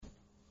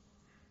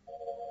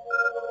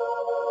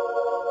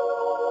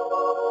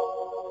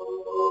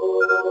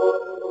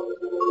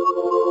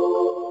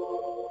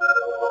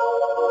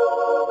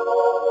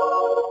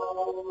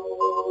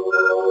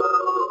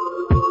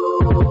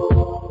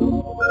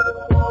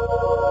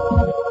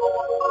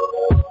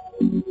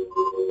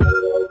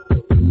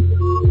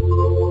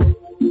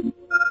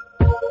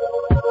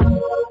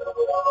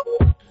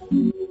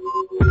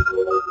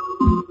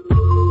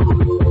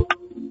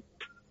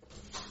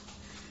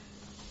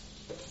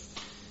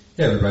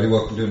Hey everybody,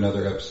 welcome to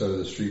another episode of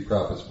the Street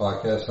Profits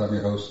Podcast. I'm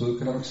your host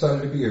Luke, and I'm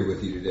excited to be here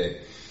with you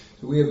today.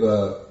 So we have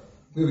a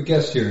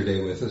guest here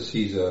today with us.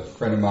 He's a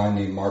friend of mine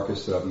named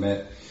Marcus that I've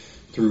met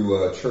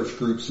through church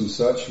groups and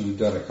such. We've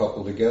done a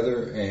couple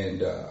together, and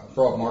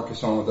brought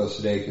Marcus on with us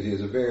today because he has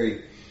a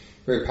very,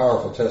 very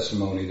powerful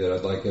testimony that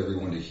I'd like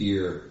everyone to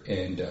hear,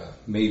 and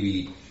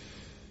maybe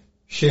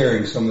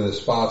sharing some of the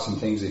spots and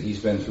things that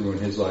he's been through in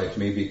his life.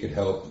 Maybe it could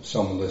help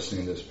someone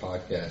listening to this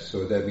podcast.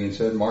 So with that being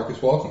said,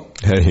 Marcus, welcome.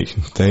 Hey,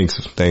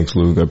 thanks,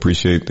 Luke. I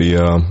appreciate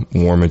the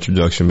warm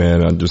introduction,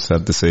 man. I just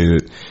have to say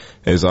that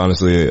it's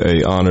honestly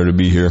an honor to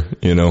be here.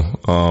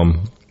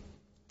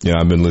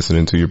 I've been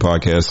listening to your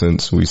podcast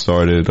since we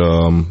started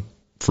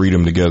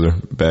Freedom together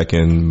back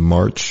in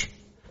March,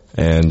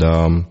 and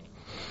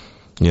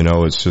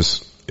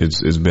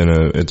it's been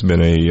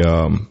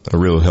a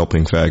real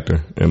helping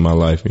factor in my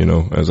life,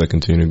 as I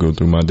continue to go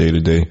through my day to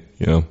day,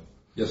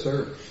 Yes,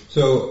 sir.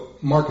 So,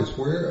 Marcus,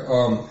 how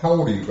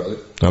old are you, brother?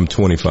 I'm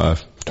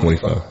 25.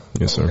 25.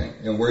 Yes, sir. Okay.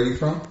 And where are you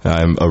from?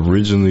 I'm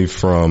originally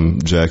from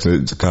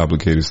Jackson. It's a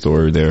complicated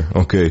story there.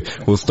 Okay.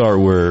 We'll start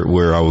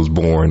where I was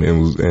born.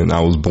 And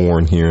I was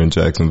born here in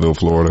Jacksonville,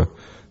 Florida,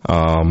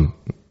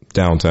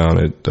 downtown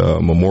at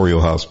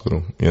Memorial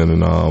Hospital.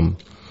 And,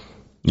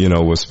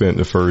 was spent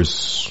the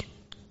first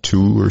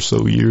 2 or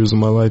so years of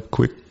my life,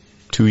 quick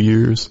 2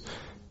 years,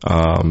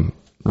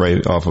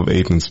 right off of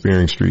 8th and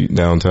Spearing Street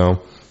downtown.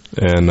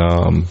 And,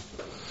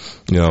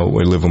 we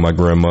lived with my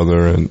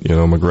grandmother and,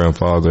 my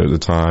grandfather at the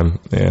time.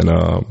 And,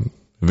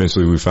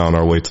 eventually we found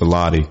our way to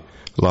Lottie,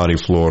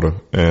 Florida.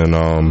 And,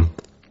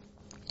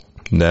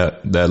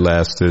 that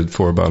lasted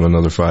for about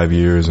another 5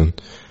 years, and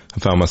I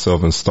found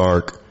myself in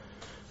Stark.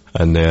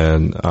 And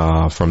then,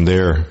 from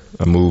there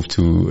I moved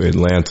to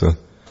Atlanta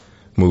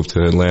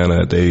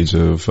at the age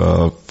of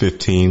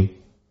 15.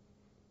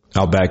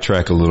 I'll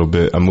backtrack a little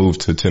bit. I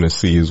moved to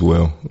Tennessee as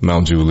well,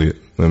 Mount Juliet.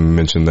 Let me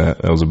mention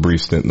that. That was a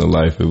brief stint in the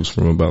life. It was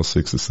from about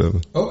 6 to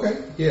 7. Okay.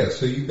 Yeah.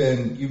 So you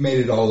made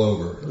it all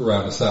over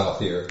around the South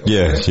here. Okay.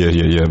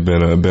 Yeah.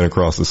 Been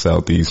across the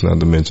Southeast, not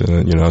to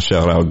mention, I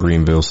shout out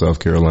Greenville, South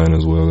Carolina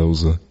as well. That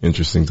was an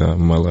interesting time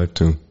in my life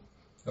too.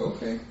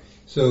 Okay.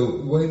 So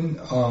when,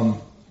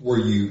 were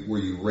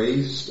you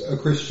raised a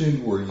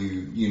Christian? Were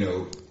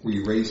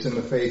you raised in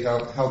the faith?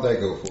 How'd that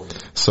go for you?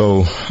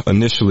 So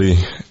initially,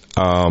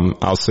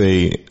 I'll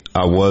say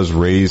I was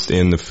raised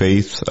in the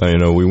faith.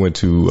 We went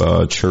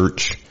to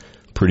church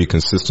pretty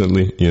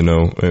consistently.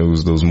 It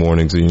was those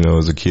mornings,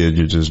 as a kid,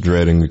 you're just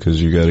dreading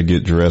because you got to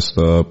get dressed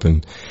up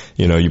and,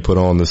 you put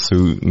on the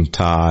suit and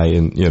tie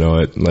and,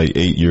 at like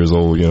 8 years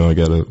old, I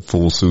got a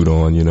full suit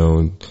on,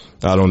 and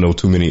I don't know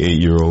too many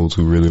 8-year-olds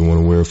who really want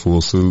to wear a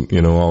full suit,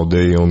 all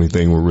day. Only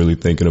thing we're really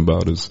thinking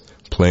about is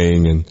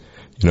playing and,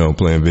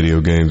 playing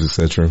video games,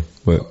 etc.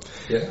 But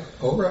yeah.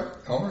 All right.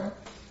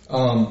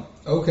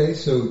 Okay.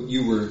 So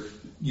you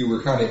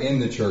were kind of in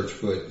the church,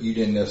 but you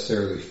didn't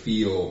necessarily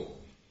feel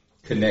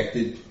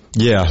connected.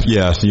 Yeah.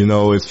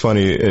 It's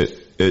funny.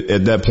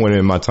 At that point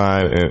in my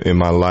time, in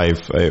my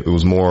life, it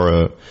was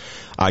more,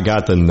 I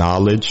got the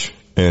knowledge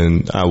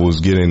and I was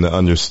getting the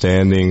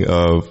understanding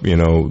of,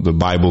 the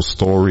Bible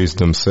stories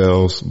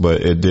themselves,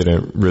 but it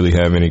didn't really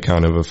have any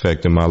kind of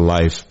effect in my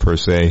life per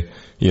se.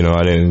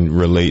 I didn't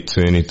relate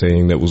to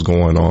anything that was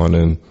going on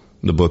in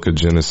the book of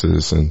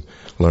Genesis and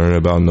learning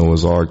about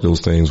Noah's Ark.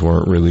 Those things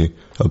weren't really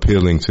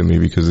appealing to me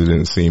because it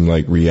didn't seem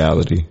like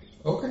reality.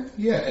 Okay.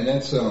 Yeah. And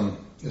that's,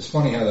 it's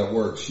funny how that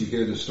works. You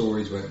hear the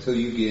stories, but until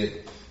you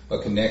get a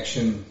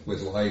connection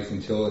with life,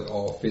 until it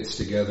all fits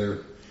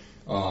together,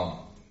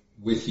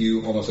 with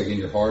you, almost like in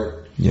your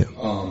heart,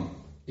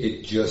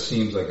 it just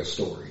seems like a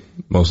story.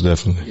 Most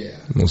definitely. Yeah.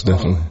 Most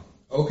definitely.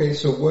 Okay.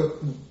 So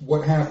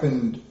what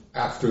happened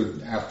after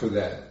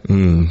that?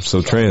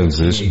 So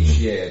transition.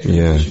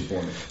 Transition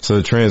point. So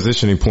the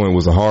transitioning point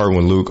was a hard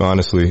one, Luke.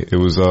 Honestly, it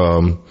was, I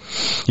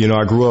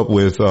grew up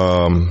with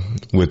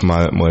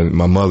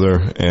my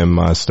mother and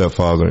my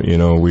stepfather.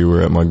 We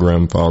were at my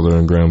grandfather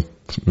and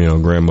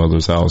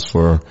grandmother's house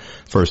for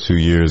first 2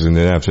 years. And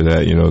then after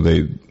that,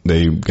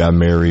 they got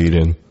married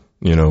and,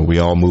 we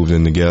all moved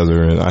in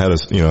together. And I had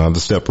I have a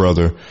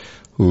stepbrother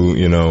who,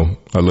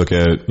 I look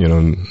at,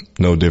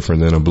 no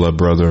different than a blood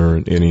brother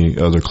or any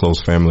other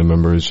close family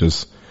member. It's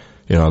just,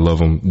 I love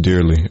him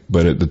dearly.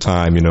 But at the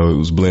time, it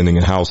was blending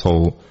a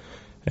household.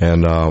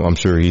 And, I'm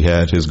sure he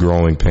had his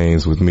growing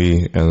pains with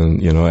me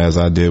and, as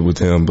I did with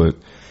him, but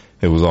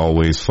it was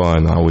always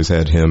fun. I always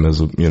had him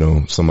as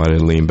somebody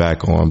to lean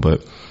back on.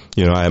 But,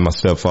 I had my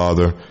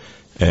stepfather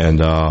and,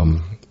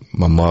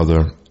 my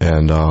mother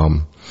and,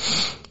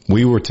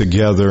 we were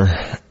together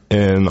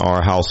in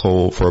our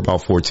household for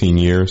about 14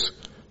 years,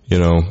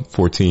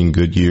 14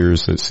 good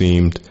years it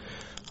seemed.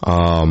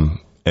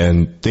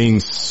 And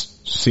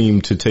things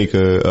seemed to take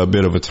a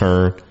bit of a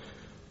turn.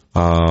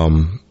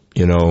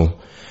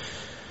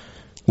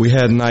 we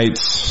had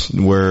nights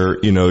where,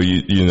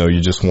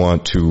 you just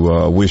want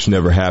to, wish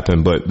never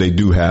happened, but they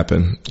do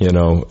happen, and,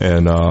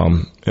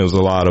 it was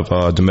a lot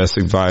of,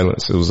 domestic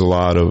violence. It was a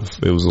lot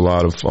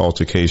of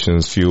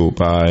altercations fueled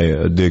by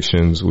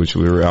addictions, which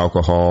were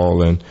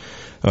alcohol and,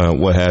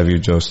 what have you,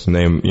 just to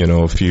name,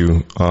 a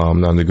few,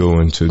 not to go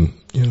into,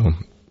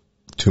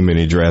 too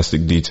many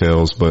drastic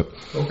details, but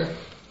okay.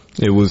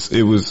 It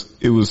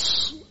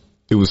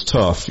was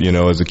tough,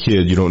 as a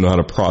kid. You don't know how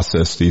to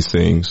process these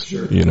things.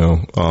 Sure.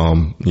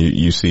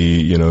 You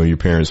see, your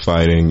parents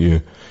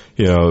fighting,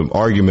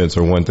 arguments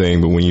are one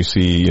thing, but when you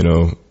see,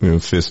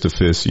 fist to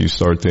fist, you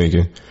start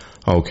thinking,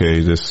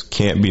 okay, this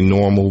can't be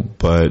normal,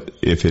 but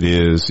if it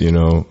is,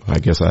 I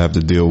guess I have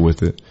to deal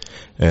with it.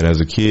 And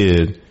as a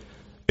kid,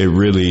 it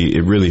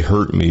really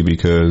hurt me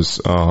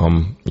because,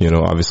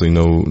 obviously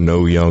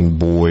no young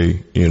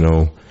boy,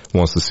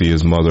 wants to see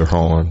his mother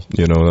harmed.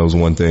 That was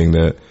one thing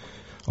that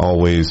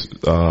always,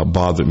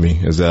 bothered me,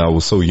 is that I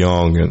was so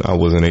young and I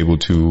wasn't able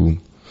to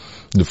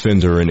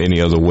defend her in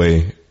any other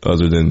way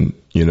other than,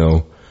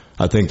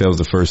 I think that was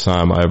the first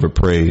time I ever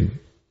prayed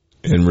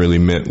and really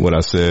meant what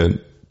I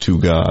said to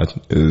God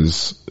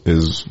is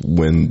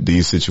when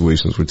these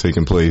situations were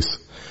taking place.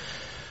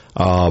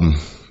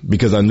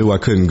 Because I knew I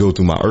couldn't go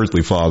through my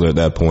earthly father at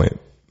that point.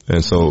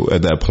 And so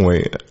at that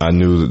point, I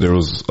knew that there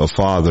was a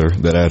father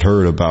that I'd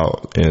heard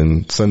about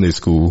in Sunday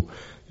school.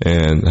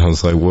 And I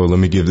was like, well, let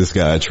me give this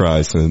guy a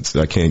try since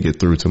I can't get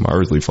through to my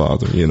earthly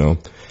father,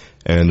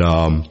 And,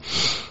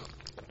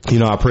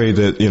 I prayed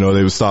that, they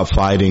would stop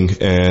fighting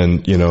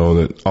and,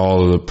 that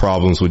all of the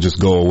problems would just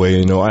go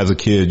away. As a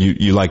kid,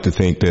 you like to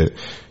think that,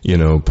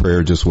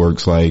 prayer just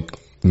works like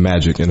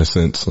magic in a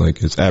sense,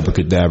 like it's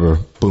abracadabra,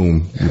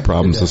 boom, your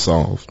problems are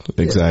solved.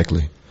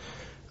 Exactly.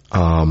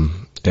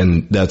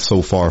 And that's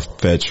so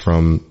far-fetched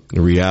from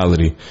the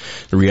reality.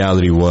 The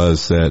reality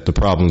was that the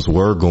problems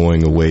were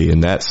going away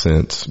in that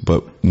sense,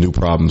 but new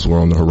problems were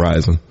on the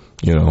horizon,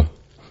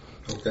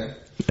 Okay.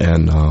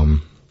 And,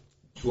 do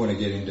you want to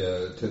get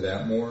into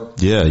that more?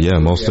 Yeah,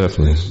 most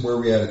definitely. Where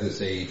are we at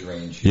this age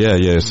range?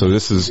 Yeah. So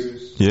this is,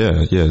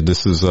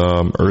 this is,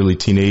 early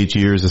teenage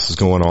years. This is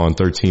going on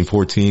 13,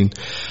 14.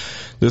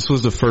 This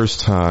was the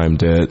first time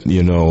that,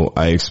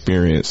 I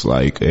experienced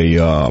like a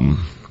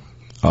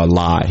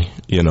lie,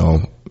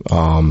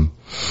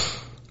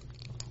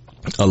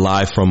 a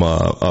lie from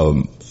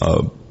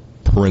a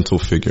parental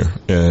figure.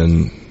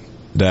 And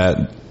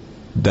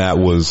that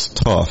was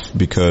tough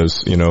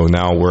because,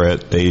 now we're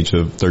at the age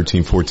of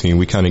 13, 14.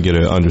 We kind of get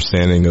an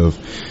understanding of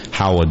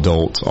how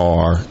adults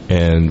are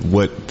and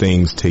what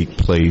things take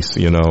place,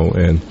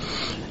 and,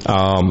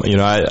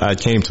 I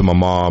came to my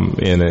mom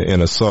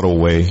in a subtle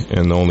way,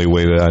 and the only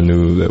way that I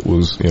knew that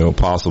was,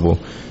 possible.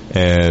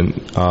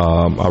 And,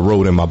 I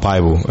wrote in my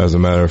Bible, as a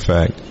matter of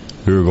fact.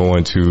 We were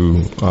going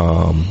to,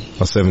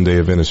 a Seventh-day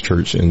Adventist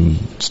church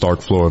in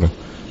Stark, Florida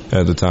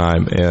at the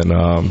time. And,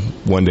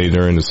 one day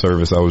during the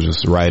service, I was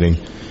just writing,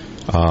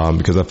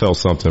 because I felt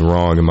something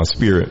wrong in my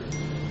spirit.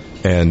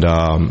 And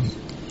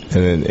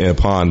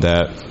upon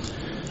that,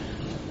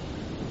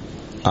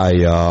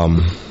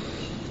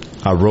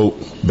 I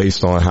wrote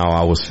based on how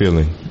I was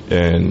feeling.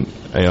 And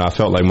I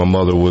felt like my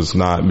mother was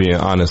not being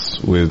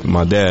honest with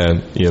my dad,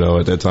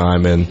 at that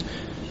time. And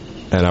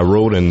I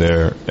wrote in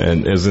there,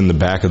 and it was in the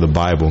back of the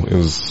Bible. It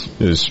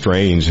was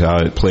strange how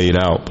it played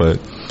out, but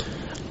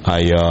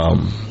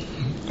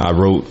I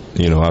wrote,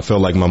 I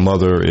felt like my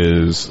mother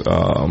is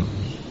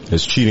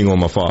cheating on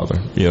my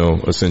father,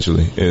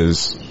 essentially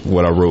is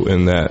what I wrote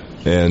in that.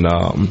 And,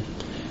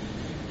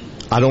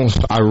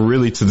 I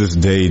really to this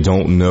day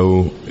don't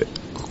know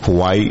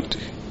quite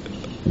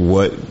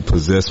what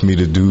possessed me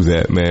to do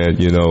that, man,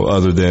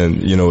 other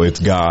than, it's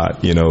God,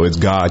 it's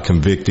God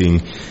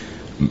convicting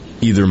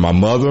either my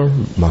mother,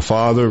 my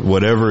father,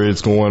 whatever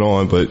is going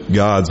on, but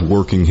God's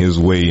working his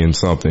way in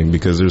something,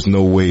 because there's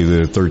no way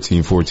that a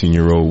 13,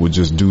 14-year-old would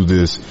just do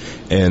this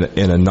in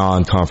a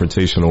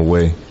non-confrontational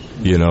way,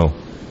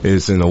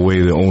 It's in a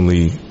way that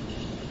only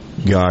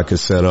God could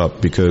set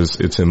up, because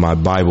it's in my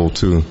Bible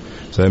too.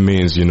 So that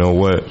means,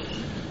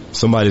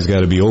 somebody's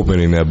got to be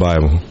opening that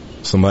Bible.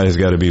 Somebody's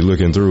got to be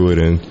looking through it,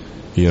 and,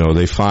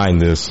 they find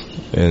this,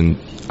 and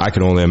I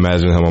can only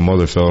imagine how my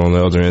mother felt on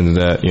the other end of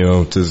that.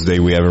 To this day,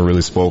 we haven't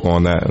really spoke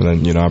on that.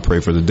 And then, I pray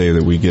for the day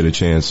that we get a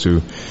chance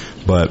to.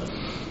 But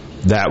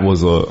that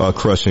was a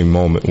crushing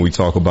moment. We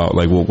talk about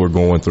like what we're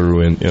going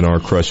through in our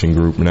crushing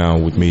group now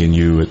with me and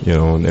you,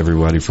 and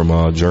everybody from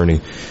our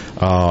journey.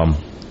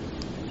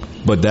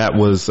 But that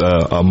was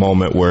a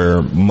moment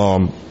where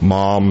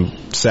mom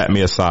sat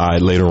me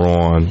aside later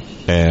on,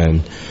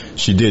 and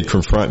she did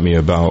confront me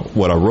about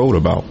what I wrote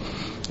about.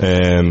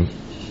 And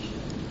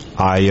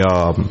I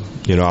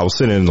was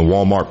sitting in the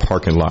Walmart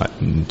parking lot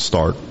in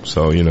Stark.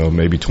 So,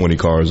 maybe 20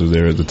 cars were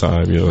there at the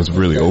time. It's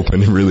really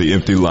open, really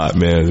empty lot,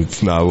 man.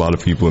 It's not a lot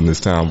of people in this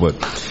town. But,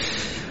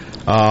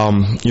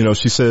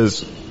 she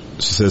says,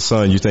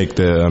 son, you think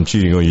that I'm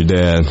cheating on your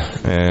dad?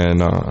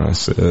 And, I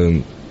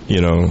said,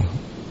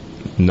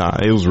 nah,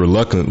 it was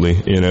reluctantly,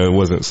 it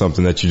wasn't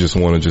something that you just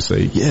want to just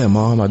say, yeah,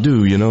 mom, I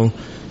do,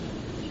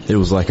 it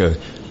was like a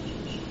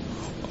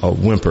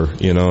whimper,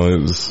 you know.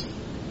 It was,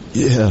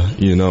 yeah,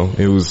 you know,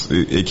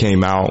 it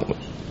came out,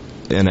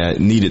 and it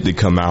needed to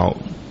come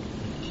out,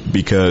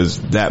 because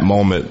that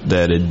moment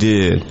that it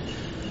did,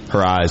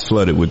 her eyes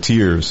flooded with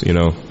tears, you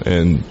know,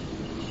 and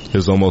it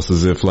was almost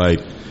as if like,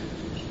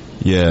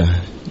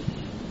 yeah,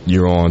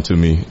 you're on to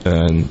me,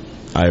 and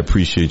I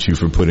appreciate you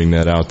for putting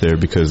that out there,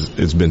 because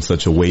it's been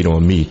such a weight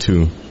on me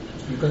too.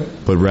 Okay.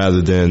 But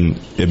rather than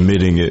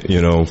admitting it,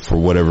 you know, for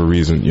whatever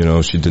reason, you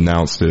know, she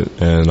denounced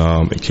it,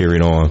 and it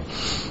carried on.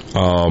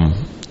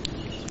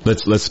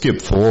 Let's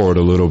skip forward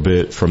a little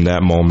bit from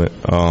that moment.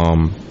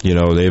 You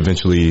know, they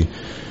eventually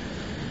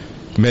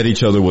met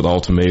each other with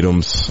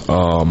ultimatums,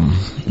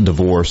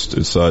 divorced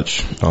and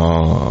such,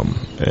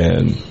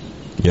 and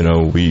you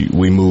know,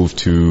 we moved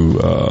to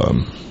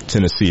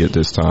Tennessee at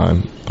this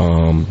time,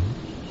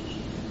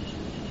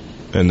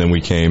 and then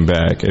we came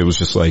back. It was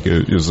just like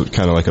it was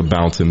kind of like a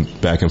bouncing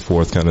back and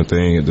forth kind of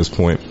thing at this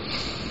point.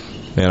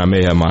 And I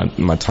may have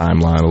my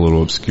timeline a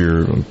little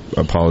obscure.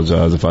 I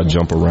apologize if I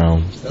jump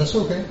around. That's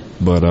okay.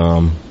 But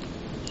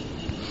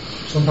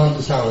sometimes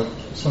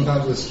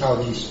it's how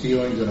these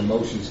feelings and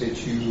emotions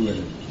hit you,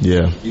 and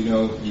yeah, you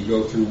know, you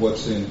go through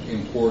what's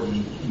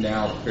important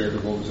now compared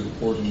to what was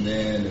important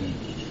then, and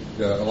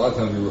a lot of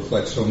times we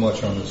reflect so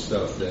much on this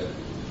stuff that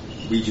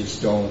we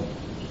just don't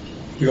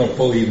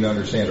fully even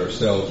understand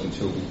ourselves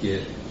until we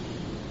get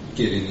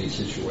in these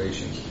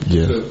situations.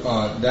 Yeah. So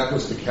that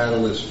was the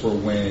catalyst for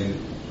when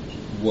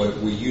what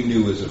you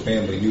knew as a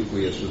family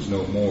nucleus was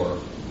no more.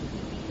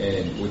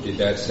 And did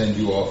that send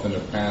you off in a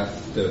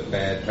path to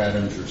bad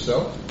patterns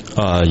yourself?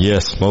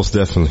 Yes, most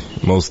definitely.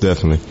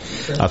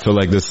 Okay. I feel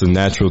like this is a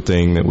natural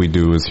thing that we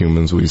do as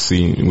humans. We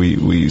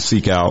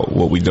seek out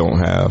what we don't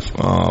have,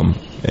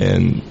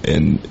 and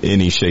in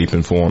any shape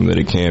and form that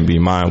it can be.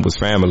 Mine was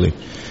family.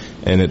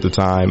 And at the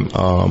time,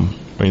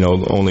 you know,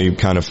 the only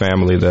kind of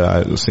family that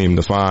I seemed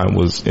to find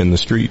was in the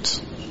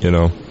streets, you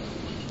know.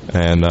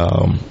 And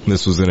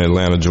this was in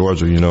Atlanta,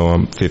 Georgia. You know,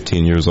 I'm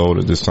 15 years old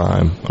at this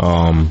time.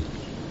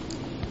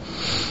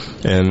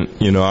 And,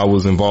 you know, I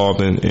was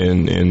involved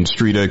in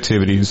street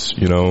activities,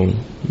 you know,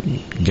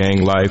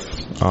 gang life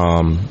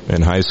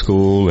in high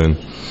school. And,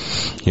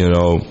 you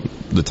know,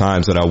 the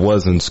times that I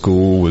was in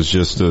school was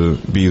just to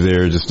be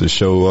there, just to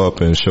show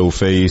up and show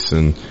face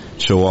and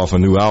show off a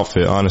new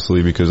outfit,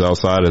 honestly, because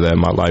outside of that,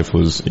 my life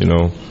was, you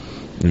know,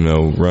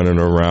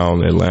 running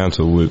around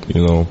Atlanta with,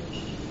 you know,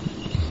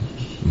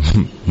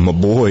 my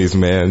boys,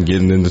 man,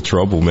 getting into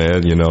trouble,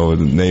 man, you know,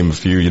 name a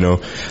few, you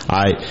know.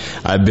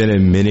 I've been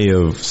in many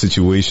of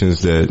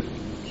situations that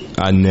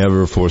I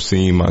never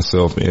foreseen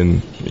myself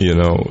in, you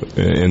know,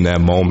 in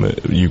that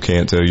moment. You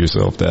can't tell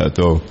yourself that,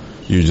 though.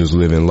 You're just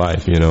living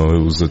life, you know.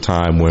 It was a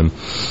time when,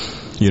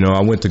 you know,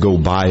 I went to go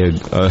buy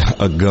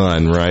a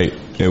gun, right?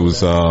 It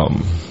was a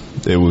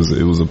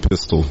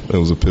pistol. It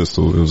was a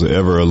pistol. It was an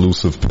ever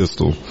elusive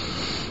pistol.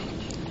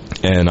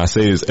 And I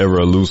say it's ever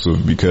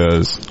elusive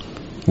because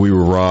we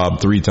were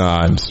robbed 3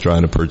 times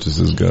trying to purchase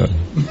this gun.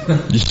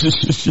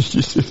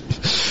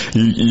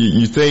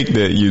 You think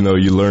that, you know,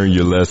 you learn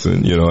your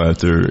lesson, you know,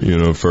 after, you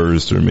know,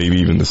 first or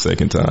maybe even the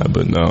second time,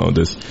 but no,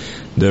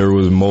 there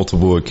was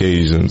multiple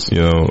occasions,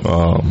 you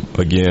know,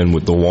 again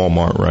with the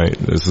Walmart, right?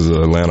 This is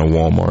Atlanta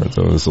Walmart,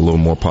 so it's a little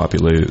more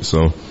populated, so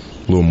a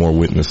little more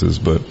witnesses,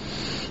 but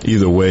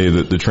either way,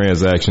 the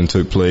transaction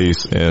took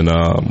place, and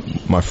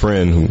my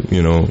friend, who,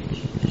 you know,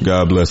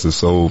 God bless his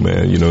soul,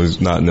 man, you know, he's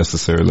not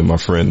necessarily my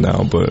friend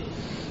now, but,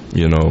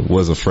 you know,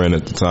 was a friend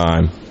at the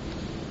time.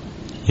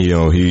 You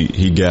know,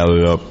 he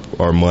gathered up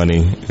our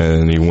money,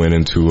 and he went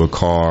into a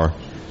car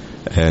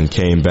and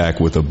came back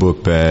with a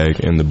book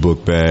bag, and the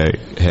book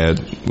bag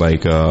had,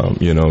 like,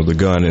 you know, the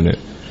gun in it.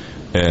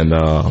 And,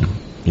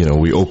 you know,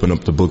 we opened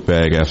up the book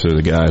bag after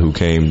the guy who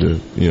came to,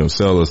 you know,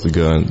 sell us the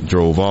gun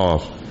drove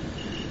off,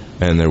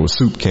 and there were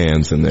soup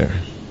cans in there.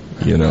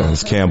 You know,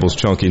 it's Campbell's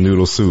Chunky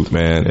Noodle Soup,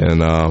 man. And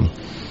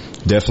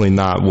definitely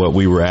not what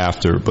we were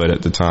after, but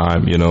at the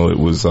time, you know, it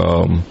was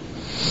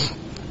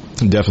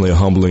definitely a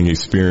humbling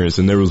experience.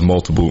 And there was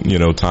multiple, you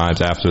know,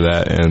 times after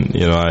that. And,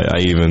 you know,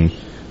 I even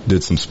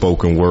did some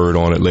spoken word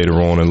on it later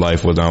on in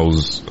life when I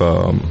was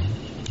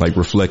like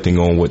reflecting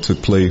on what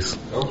took place.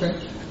 Okay.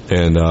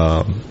 And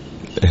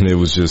it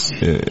was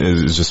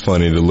just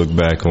funny to look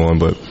back on,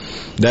 but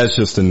that's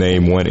just to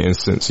name one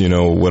instance, you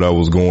know, what I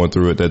was going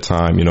through at that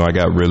time. You know, I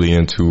got really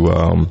into,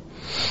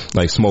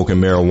 like smoking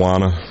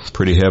marijuana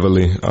pretty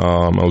heavily.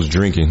 I was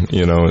drinking,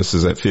 you know, this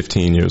is at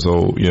 15 years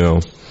old, you know,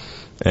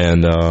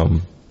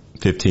 and,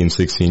 15,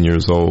 16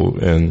 years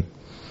old. And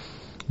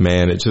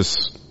man,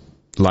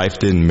 life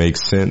didn't make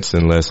sense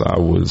unless I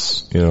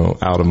was, you know,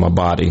 out of my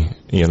body,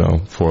 you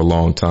know, for a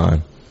long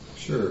time.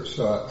 Sure.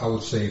 So I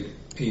would say,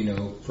 you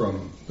know,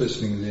 from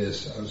listening to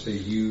this, I would say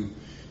you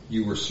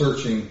were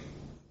searching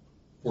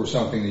for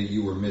something that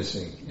you were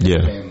missing in the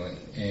family,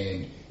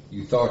 and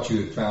you thought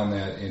you had found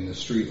that in the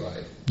street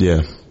life.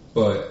 Yeah.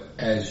 But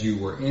as you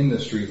were in the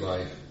street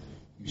life,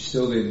 you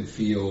still didn't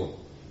feel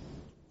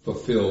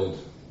fulfilled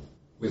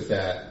with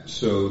that.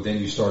 So then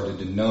you started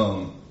to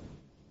numb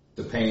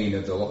the pain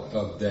of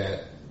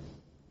that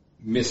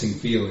missing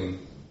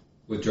feeling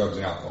with drugs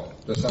and alcohol.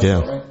 That sound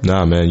about right?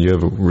 Nah, man, you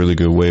have a really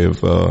good way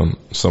of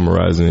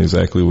summarizing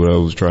exactly what I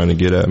was trying to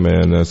get at,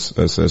 man.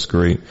 That's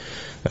great.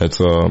 That's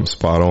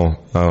spot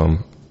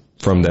on.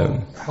 From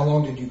that. How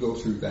long did you go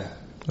through that?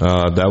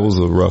 That was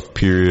a rough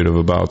period of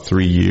about 4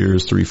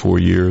 years.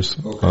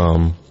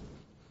 Okay.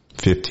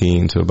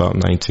 15 to about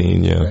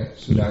 19, yeah. Okay.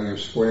 So now you're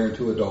square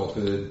into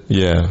adulthood.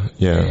 Yeah.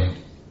 And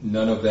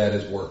none of that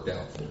has worked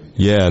out for you.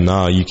 Yeah,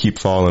 nah, you keep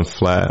falling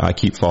flat. I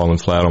keep falling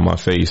flat on my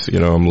face.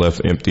 I'm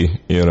left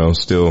empty,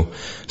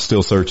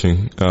 still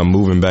searching,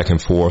 moving back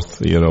and forth,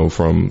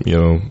 from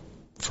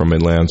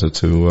Atlanta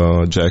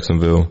to,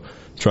 Jacksonville,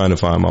 trying to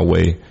find my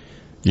way.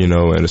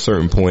 At a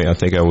certain point, I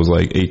think I was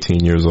like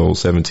 18 years old,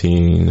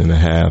 17 and a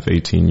half,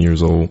 18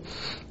 years old.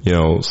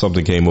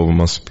 Something came over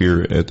my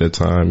spirit at that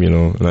time,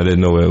 and I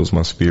didn't know it was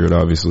my spirit,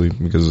 obviously,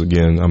 because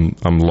again,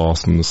 I'm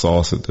lost in the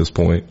sauce at this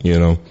point,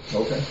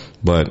 Okay.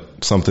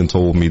 But something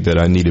told me that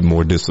I needed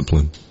more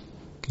discipline.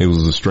 It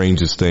was the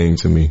strangest thing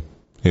to me.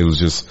 It was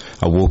just,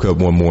 I woke up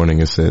one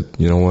morning and said,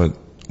 you know what,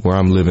 where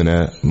I'm living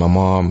at, my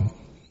mom,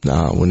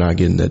 we're not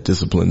getting that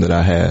discipline that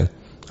I had.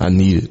 I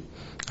need it.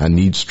 I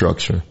need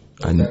structure.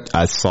 Okay.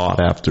 I sought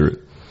after it.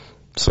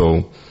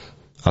 So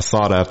I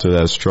sought after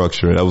that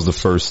structure. That was the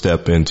first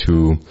step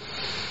into,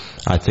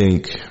 I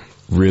think,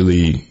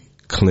 really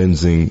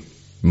cleansing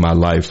my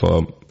life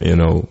up,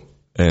 and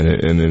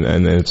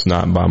it's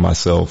not by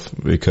myself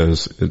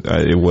because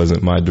it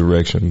wasn't my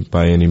direction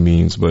by any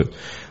means, but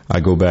I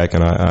go back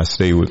and I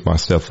stay with my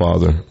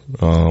stepfather,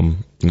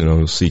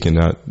 seeking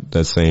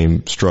that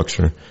same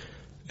structure.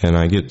 And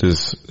I get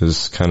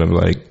this kind of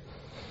like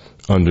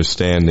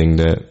understanding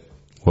that,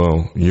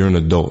 well, you're an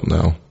adult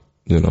now,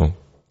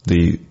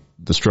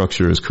 the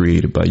structure is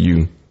created by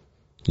you.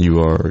 You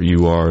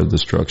are the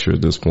structure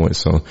at this point.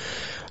 So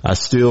I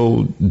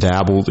still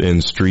dabbled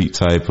in street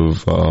type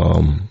of,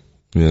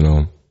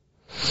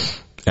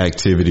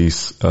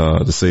 activities,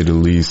 to say the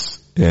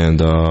least.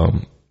 And,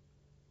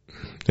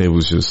 it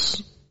was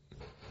just,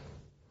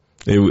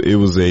 it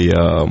was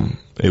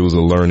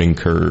a learning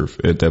curve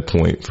at that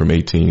point from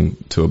 18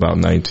 to about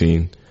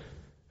 19.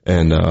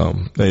 And, I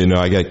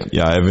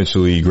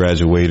eventually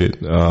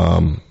graduated,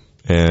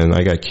 and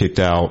I got kicked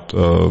out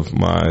of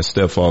my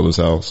stepfather's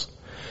house.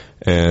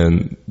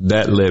 And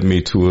that led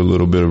me to a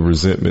little bit of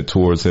resentment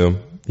towards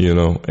him,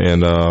 and,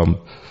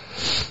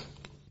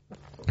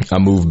 I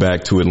moved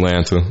back to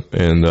Atlanta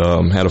and,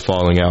 had a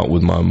falling out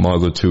with my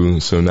mother too.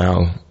 So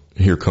now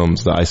here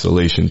comes the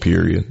isolation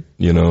period,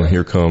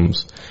 here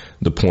comes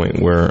the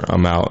point where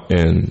I'm out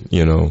in,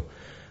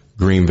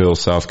 Greenville,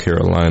 South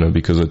Carolina,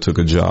 because I took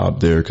a job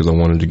there because I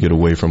wanted to get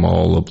away from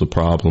all of the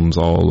problems,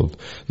 all of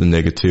the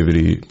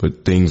negativity,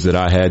 but things that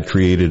I had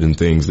created and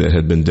things that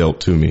had been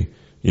dealt to me,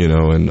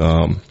 and,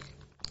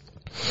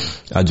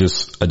 I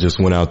just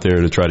went out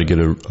there to try to get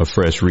a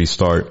fresh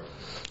restart.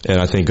 And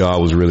I think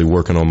God was really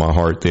working on my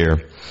heart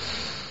there,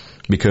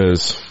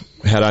 because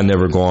had I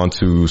never gone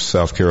to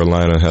South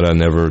Carolina, had I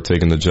never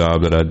taken the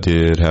job that I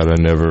did, had I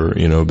never,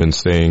 been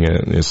staying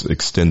at this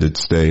extended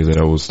stay that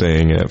I was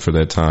staying at for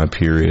that time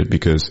period,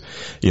 because,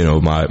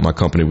 my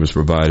company was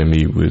providing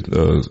me with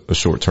a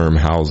short-term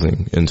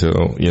housing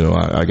until,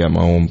 I got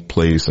my own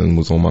place and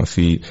was on my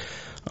feet.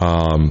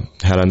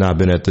 Had I not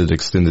been at the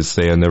extended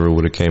stay, I never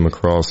would have came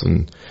across,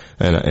 and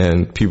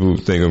people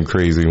think I'm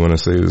crazy when I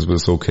say this, but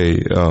it's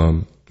okay.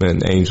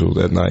 An angel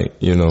that night,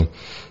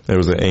 there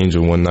was an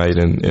angel one night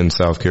in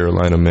South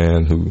Carolina,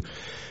 man, who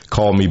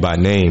called me by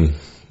name.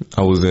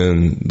 I was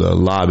in the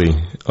lobby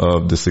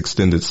of this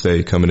extended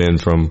stay coming in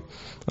from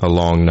a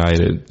long night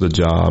at the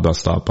job. I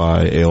stopped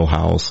by Ale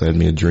House, had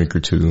me a drink or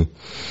two,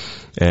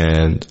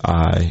 and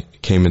I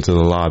came into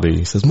the lobby.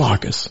 He says,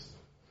 "Marcus."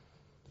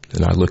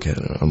 And I look at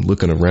it. I'm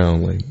looking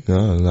around like,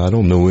 I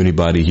don't know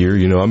anybody here.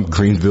 I'm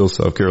Greenville,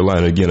 South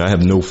Carolina. Again, I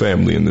have no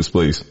family in this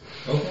place.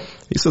 Okay.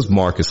 He says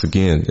Marcus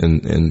again,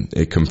 and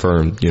it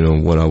confirmed,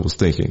 what I was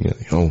thinking.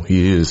 Oh,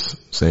 he is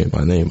saying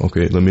my name.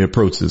 Okay, let me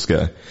approach this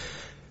guy.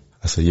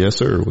 I said, "Yes,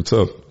 sir. What's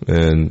up?"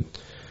 And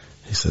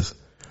he says,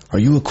 "Are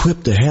you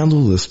equipped to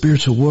handle the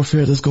spiritual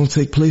warfare that's going to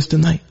take place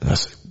tonight?" And I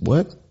said,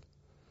 "What?"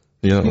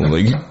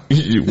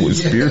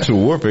 Spiritual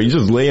warfare? You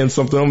just laying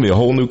something on me, a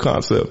whole new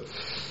concept.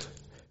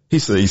 He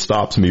said, he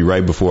stops me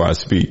right before I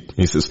speak.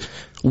 He says,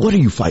 "What are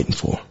you fighting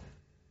for?"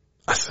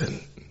 I said,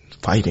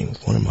 "Fighting?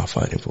 What am I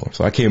fighting for?"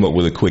 So I came up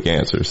with a quick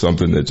answer,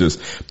 something that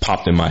just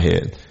popped in my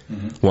head.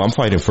 Mm-hmm. Well, I'm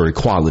fighting for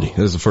equality.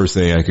 That's the first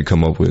thing I could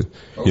come up with.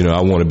 Okay. I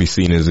want to be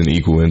seen as an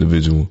equal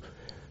individual.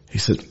 He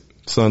said,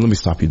 "Son, let me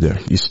stop you there.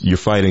 You're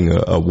fighting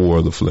a war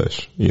of the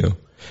flesh. You're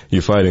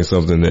fighting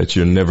something that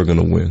you're never going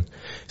to win."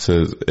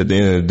 So at the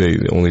end of the day,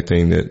 the only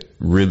thing that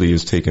really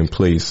is taking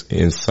place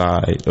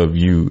inside of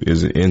you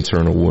is an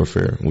internal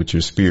warfare with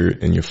your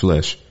spirit and your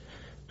flesh.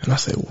 And I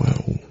said,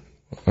 "Well,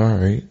 all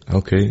right,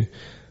 okay.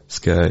 This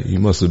guy, he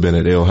must have been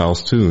at Ale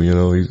House too, he's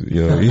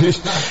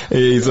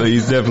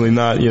definitely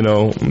not,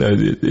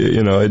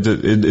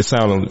 it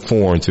sounded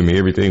foreign to me.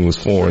 Everything was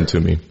foreign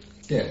to me."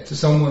 Yeah, to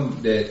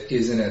someone that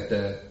isn't at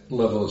that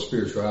level of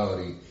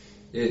spirituality,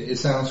 it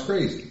sounds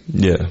crazy.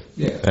 Yeah.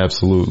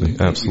 Absolutely. You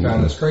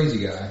found this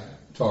crazy guy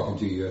talking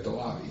to you at the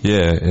lobby.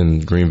 Yeah,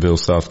 in Greenville,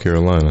 South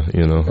Carolina,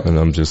 and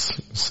I'm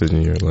just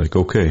sitting here like,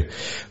 okay.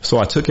 So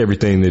I took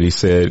everything that he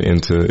said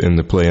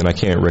into play, and I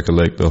can't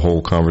recollect the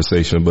whole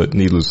conversation, but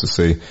needless to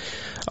say,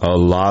 a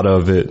lot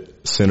of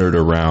it centered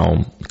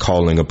around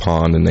calling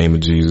upon the name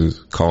of Jesus,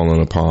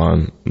 calling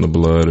upon the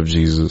blood of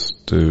Jesus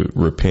to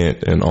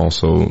repent, and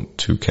also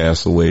to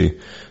cast away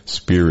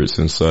spirits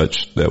and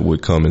such that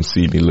would come and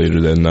see me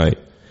later that night.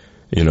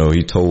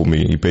 He told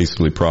me, he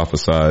basically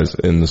prophesied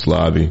in this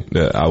lobby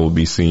that I would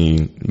be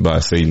seen by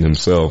Satan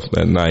himself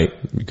that night,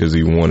 because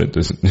he wanted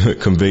to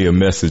convey a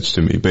message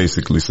to me,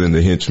 basically send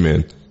a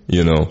henchman,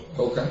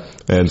 Okay.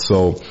 And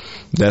so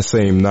that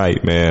same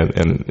night,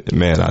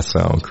 man, I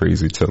sound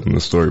crazy telling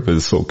the story, but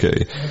it's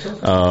okay.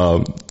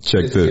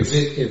 Check this.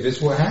 If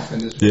it's what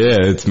happened.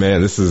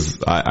 This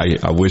is,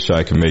 I wish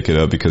I could make it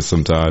up, because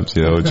sometimes,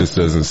 it just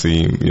doesn't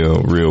seem,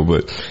 real,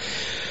 but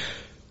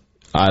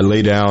I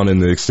lay down in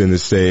the extended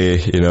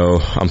stay,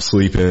 I'm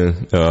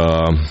sleeping,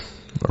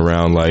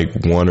 around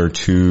like 1 or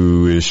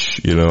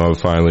 2-ish, I'm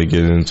finally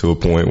getting to a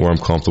point where I'm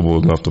comfortable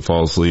enough to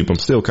fall asleep. I'm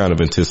still kind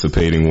of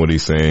anticipating what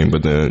he's saying,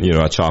 but then,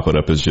 I chop it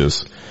up as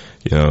just,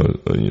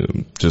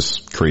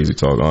 just crazy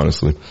talk,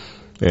 honestly.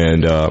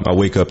 And, I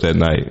wake up that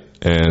night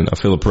and I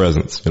feel a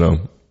presence,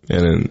 and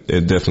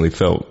it definitely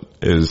felt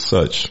as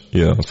such,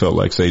 I felt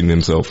like Satan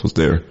himself was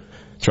there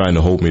trying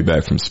to hold me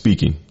back from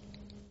speaking.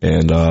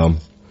 And, I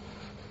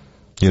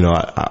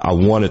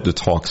wanted to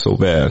talk so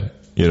bad,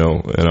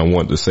 and I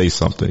wanted to say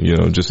something,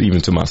 just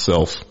even to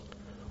myself,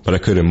 but I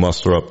couldn't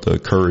muster up the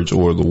courage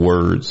or the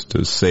words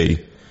to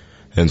say.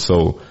 And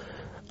so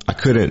I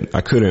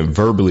couldn't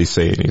verbally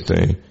say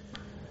anything.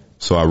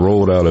 So I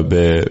rolled out of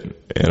bed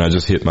and I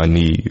just hit my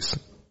knees,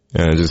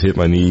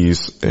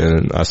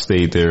 and I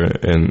stayed there.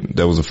 And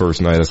that was the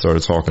first night I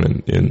started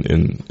talking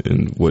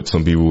in what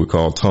some people would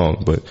call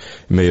tongue, but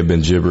it may have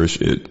been gibberish.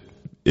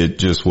 It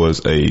just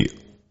was a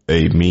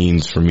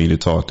means for me to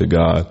talk to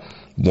God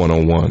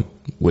one-on-one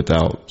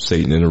without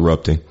Satan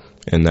interrupting.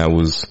 And that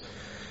was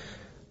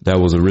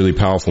a really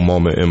powerful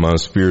moment in my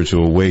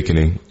spiritual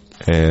awakening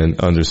and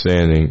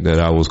understanding that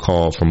I was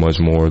called for much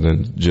more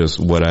than just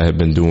what I had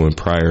been doing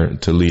prior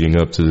to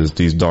leading up to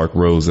these dark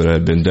roads that I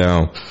had been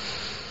down.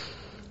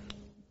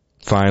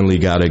 Finally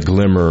got a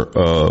glimmer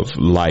of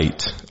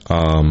light,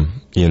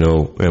 and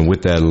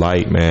with that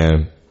light,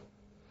 man,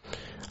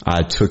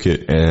 I took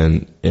it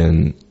and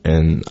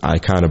I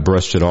kind of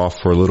brushed it off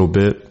for a little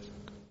bit.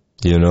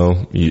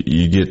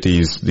 You get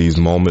these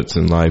moments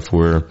in life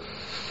where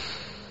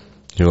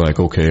you're like,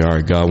 okay, all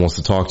right, God wants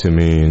to talk to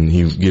me, and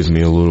he gives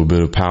me a little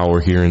bit of power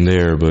here and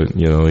there, but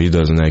he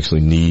doesn't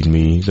actually need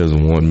me. He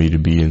doesn't want me to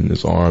be in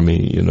this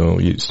army.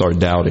 You start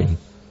doubting.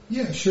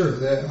 Yeah, sure.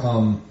 That,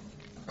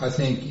 I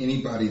think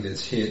anybody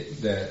that's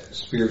hit that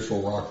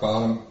spiritual rock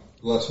bottom,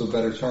 less of a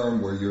better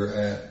term, where you're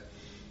at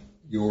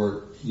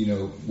your,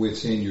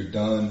 wit's end, you're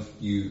done.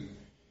 We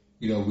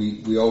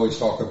always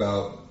talk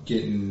about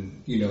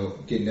getting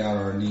down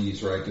on our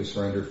knees, right, to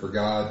surrender for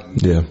God.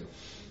 And, yeah.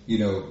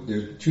 There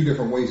are two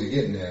different ways of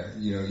getting there.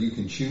 You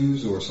can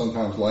choose, or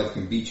sometimes life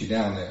can beat you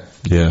down there.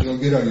 Yeah. You don't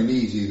get on your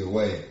knees either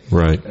way.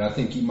 Right. And I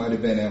think you might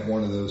have been at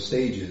one of those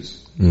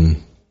stages.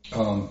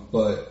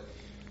 But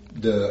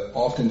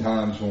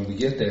oftentimes when we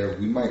get there,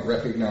 we might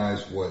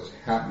recognize what's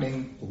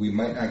happening, but we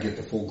might not get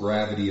the full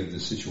gravity of the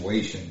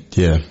situation.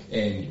 Yeah.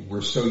 And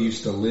we're so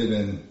used to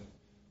living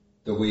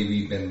the way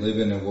we've been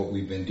living and what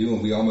we've been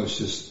doing, we almost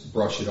just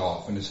brush it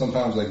off. And it's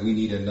sometimes like we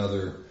need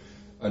another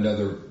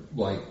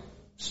like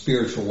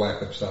spiritual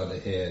whack upside the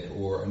head,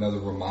 or another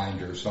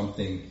reminder,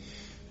 something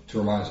to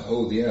remind us,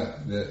 oh yeah,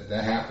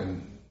 that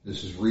happened.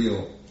 This is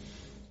real.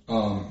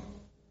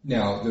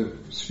 Now,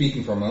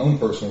 speaking from my own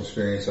personal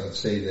experience, I'd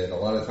say that a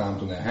lot of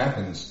times when that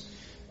happens,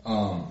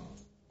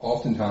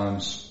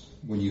 oftentimes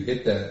when you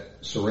hit that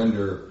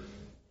surrender,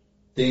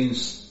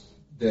 things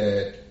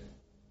that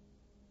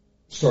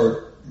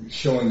start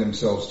showing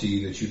themselves to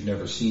you that you've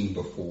never seen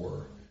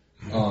before.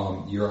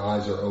 Your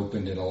eyes are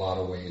opened in a lot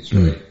of ways,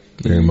 right?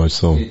 Very much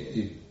so.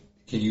 Can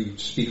you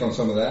speak on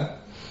some of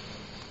that?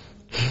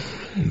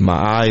 My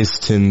eyes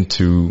tended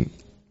to,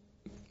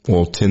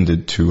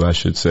 I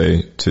should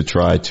say, to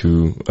try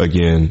to,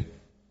 again,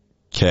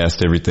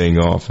 cast everything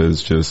off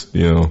as just,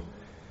 what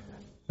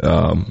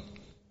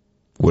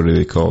do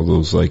they call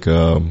those? Like,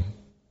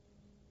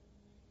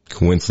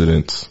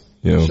 coincidence,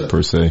 sure.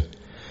 Per se.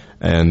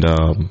 And,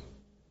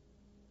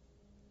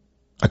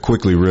 I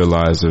quickly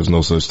realized there's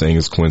no such thing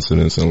as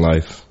coincidence in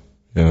life.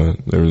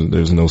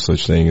 There's no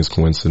such thing as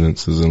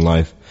coincidences in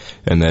life,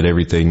 and that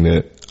everything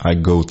that I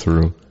go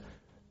through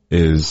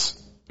is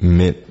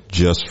meant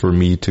just for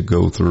me to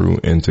go through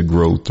and to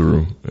grow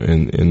through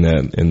in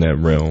that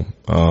realm.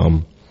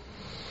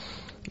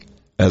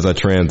 As I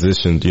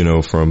transitioned,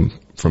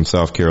 from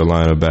South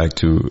Carolina back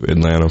to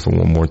Atlanta for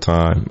one more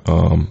time,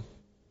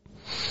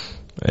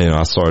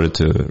 I started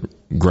to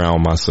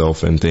ground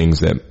myself in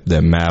things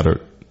that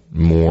mattered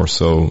more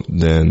so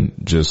than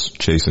just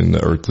chasing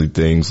the earthly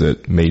things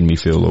that made me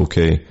feel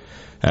okay.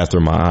 after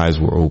my eyes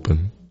were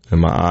open. And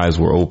my eyes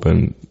were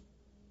open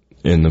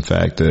in the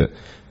fact that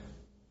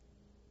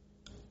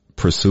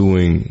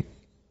pursuing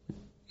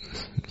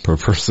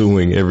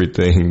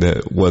everything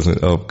that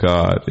wasn't of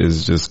God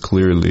is just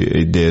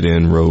clearly a dead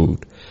end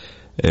road.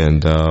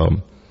 And,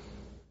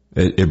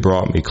 it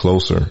brought me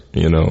closer,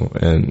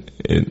 and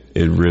it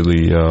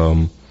really,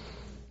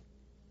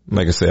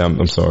 like I say,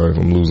 I'm sorry if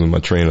I'm losing my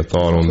train of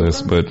thought on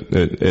this, but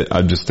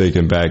I'm just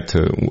thinking back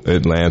to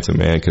Atlanta,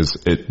 man, cause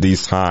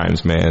these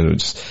times, man,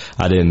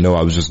 I didn't know.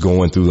 I was just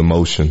going through the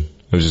motion.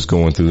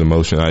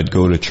 I'd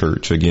go to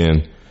church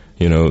again.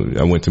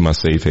 I went to my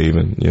safe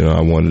haven.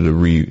 I wanted to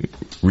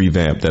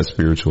revamp that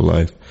spiritual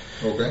life.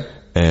 Okay.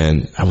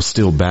 And I was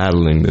still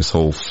battling this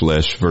whole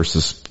flesh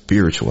versus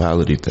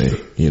spirituality thing,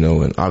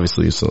 and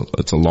obviously it's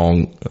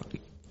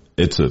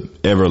a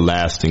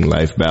everlasting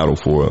life battle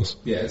for us.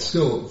 Yeah, it's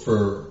still,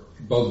 for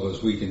both of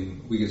us, we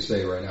can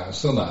say right now, it's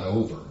still not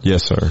over.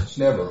 Yes, sir. It's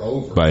never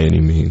over. By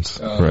any means.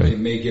 Right. It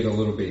may get a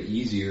little bit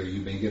easier.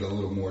 You may get a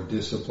little more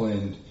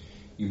disciplined.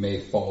 You may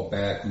fall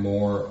back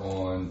more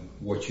on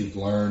what you've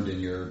learned in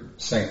your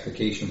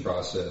sanctification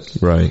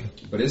process. Right.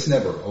 But it's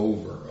never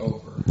over.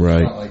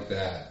 Right. It's not like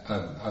that.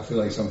 I feel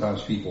like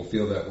sometimes people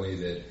feel that way,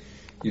 that,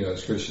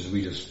 as Christians,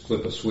 we just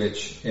flip a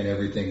switch and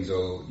everything's,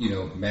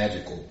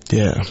 magical.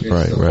 Yeah, it's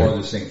right, the right.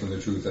 farthest thing from the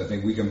truth. I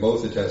think we can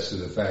both attest to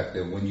the fact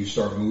that when you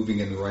start moving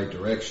in the right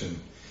direction,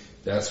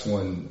 that's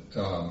when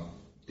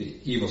the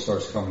evil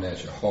starts coming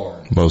at you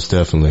hard. Most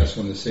definitely. That's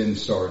when the sin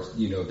starts,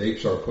 they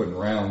start putting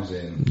rounds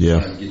in,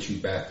 trying to get you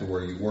back to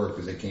where you were,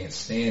 because they can't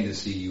stand to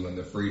see you in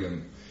the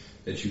freedom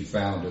that you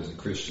found as a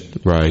Christian.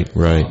 Right.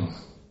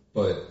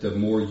 But the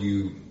more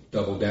you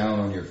double down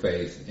on your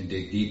faith and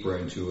dig deeper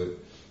into it,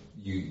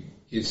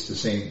 it's the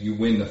same. You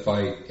win the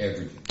fight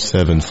every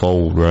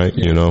sevenfold, right?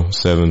 Yeah.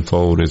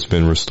 Sevenfold. It's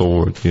been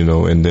restored,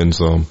 and then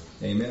some.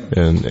 Amen.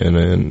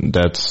 And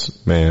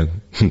that's,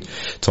 man,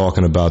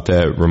 talking about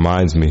that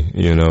reminds me,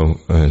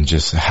 and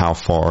just how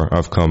far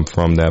I've come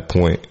from that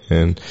point,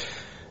 and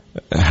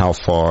how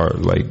far,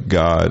 like,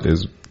 God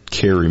has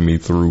carried me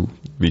through.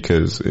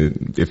 Because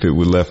if it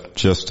were left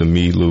just to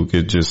me, Luke,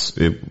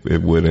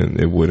 it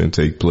wouldn't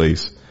take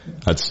place.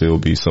 I'd still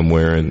be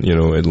somewhere in,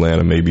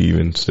 Atlanta, maybe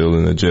even still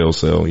in a jail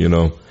cell,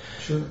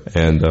 Sure.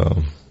 And,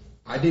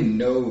 I didn't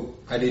know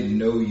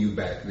you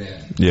back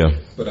then. Yeah.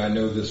 But I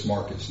know this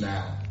Marcus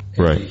now.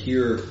 And right. to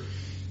hear,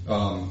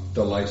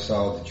 the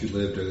lifestyle that you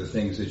lived, or the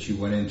things that you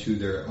went into,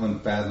 they're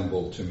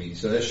unfathomable to me.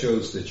 So that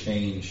shows the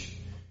change,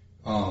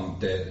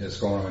 that has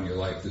gone on in your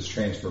life, this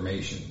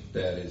transformation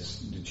that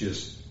is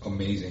just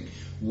amazing.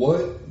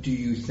 What do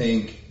you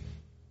think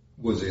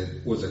was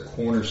a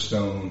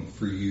cornerstone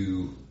for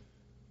you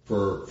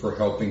for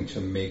helping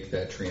to make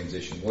that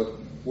transition?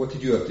 What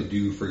did you have to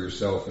do for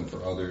yourself and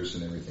for others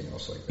and everything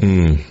else like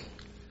that?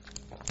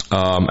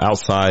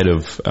 Outside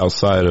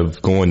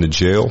of going to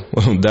jail,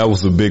 that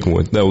was a big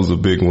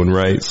one,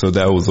 right? So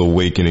that was an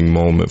awakening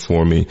moment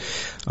for me.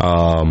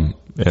 And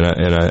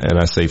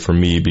I say for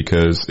me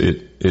because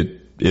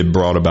it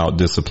brought about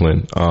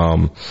discipline.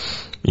 I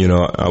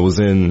was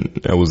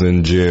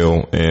in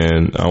jail,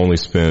 and I only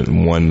spent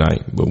one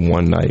night, but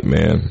one night,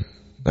 man,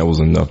 that was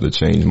enough to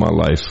change my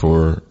life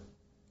for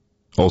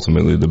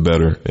ultimately the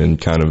better, and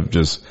kind of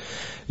just,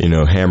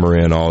 hammer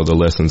in all the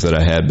lessons that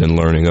I had been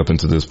learning up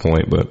until this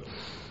point. But,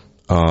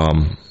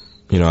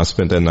 I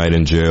spent that night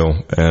in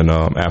jail, and,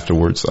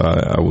 afterwards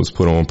I was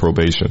put on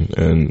probation,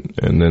 and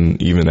then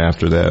even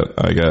after that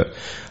I got,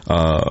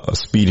 a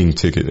speeding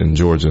ticket in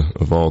Georgia,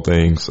 of all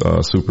things.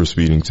 Super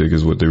speeding ticket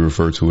is what they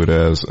refer to it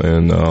as.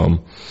 And,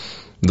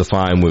 the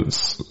fine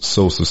was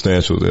so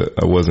substantial that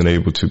I wasn't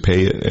able to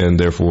pay it, and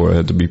therefore I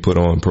had to be put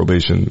on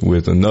probation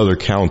with another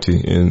county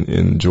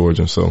in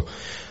Georgia. So,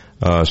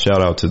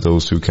 shout out to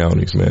those two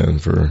counties, man,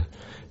 for,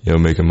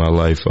 making my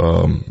life,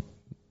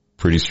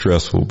 pretty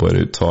stressful, but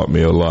it taught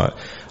me a lot.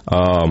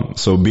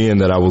 So being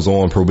that I was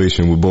on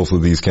probation with both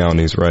of these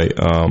counties, right,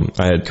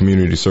 I had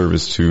community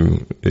service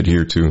to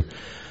adhere to,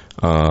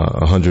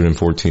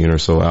 114 or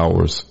so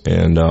hours.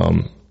 And,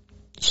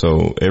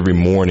 so every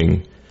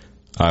morning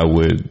I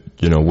would,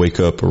 wake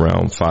up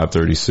around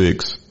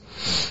 5:36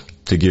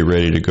 to get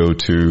ready to go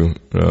to,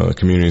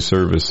 community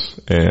service,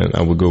 and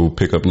I would go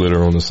pick up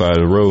litter on the side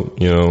of the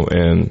road,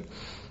 and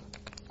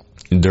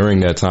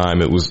during that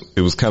time it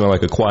was kind of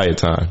like a quiet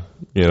time,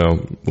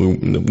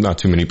 not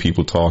too many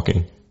people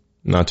talking,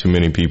 not too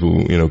many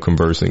people,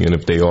 conversing. And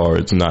if they are,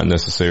 it's not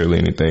necessarily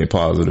anything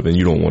positive, and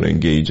you don't want to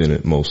engage in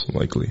it most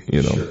likely,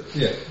 Sure.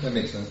 Yeah, that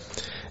makes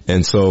sense.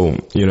 And so,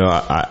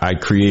 I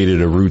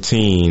created a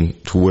routine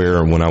to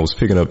where when I was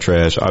picking up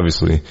trash,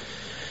 obviously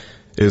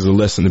there's a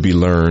lesson to be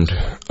learned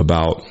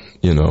about,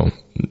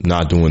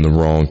 not doing the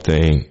wrong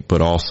thing,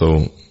 but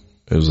also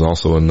it was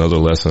also another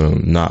lesson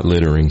of not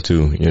littering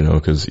too,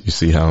 cause you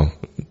see how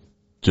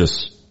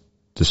just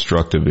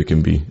destructive it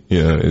can be. From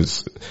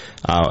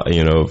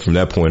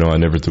that point on, I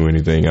never threw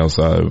anything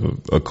outside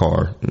of a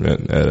car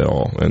at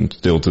all. And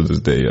still to this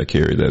day, I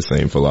carry that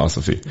same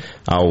philosophy.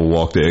 I will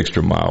walk the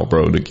extra mile,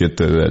 bro, to get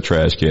to that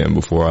trash can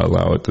before I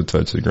allow it to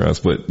touch the ground.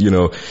 But,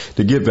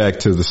 to get back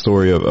to the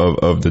story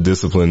of the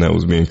discipline that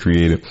was being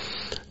created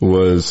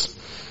was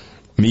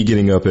me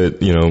getting up at,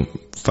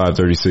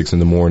 5:36 in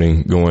the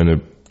morning, going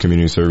to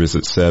community service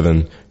at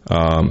 7,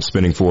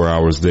 spending 4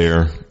 hours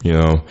there,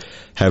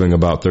 having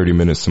about 30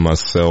 minutes to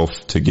myself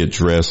to get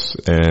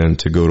dressed and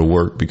to go to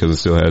work because I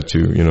still had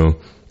to,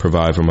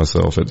 provide for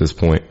myself at this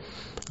point.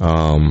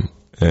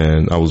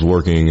 And I was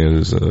working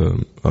as a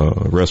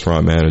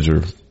restaurant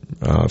manager,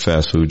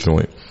 fast food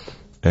joint.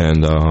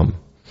 And,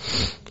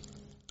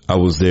 I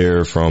was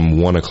there from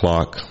 1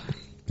 o'clock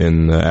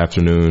in the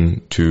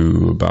afternoon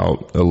to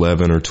about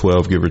 11 or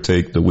 12, give or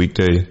take, the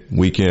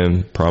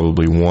weekend,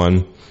 probably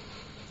 1.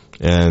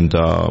 And,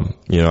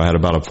 I had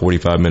about a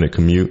 45-minute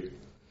commute.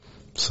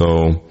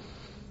 So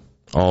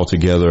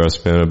altogether, I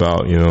spent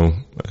about,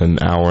 an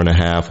hour and a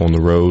half on the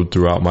road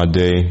throughout my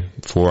day,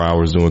 4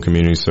 hours doing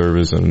community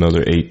service and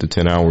another 8 to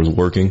 10 hours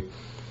working.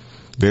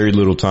 Very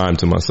little time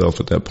to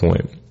myself at that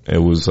point.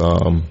 It was,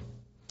 a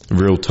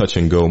real touch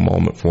and go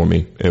moment for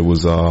me. It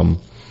was a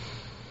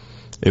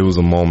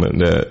moment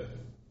that,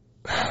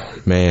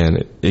 man,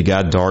 it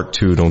got dark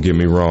too. Don't get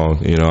me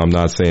wrong. I'm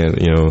not saying,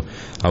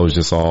 I was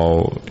just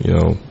all,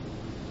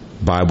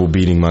 Bible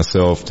beating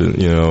myself to,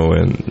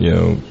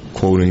 and,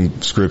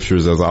 quoting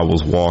scriptures as I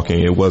was walking.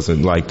 It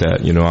wasn't like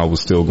that. I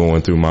was still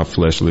going through my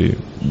fleshly,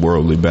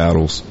 worldly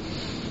battles.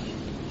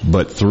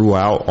 But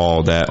throughout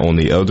all that, on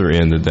the other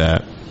end of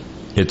that,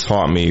 it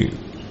taught me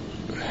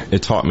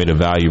to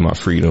value my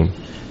freedom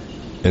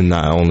in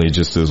not only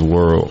just this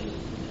world,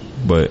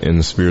 but in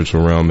the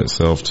spiritual realm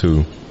itself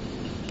too.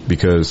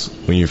 Because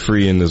when you're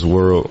free in this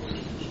world,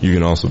 you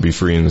can also be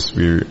free in the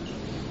spirit.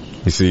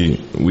 You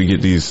see, we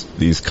get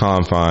these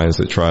confines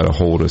that try to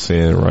hold us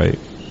in, right?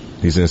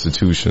 These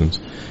institutions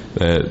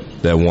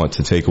that want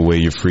to take away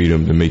your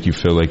freedom to make you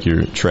feel like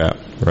you're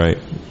trapped, right?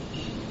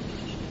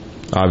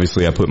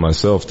 Obviously, I put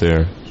myself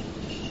there.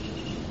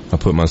 I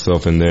put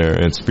myself in there,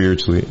 and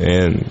spiritually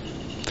and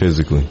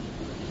physically.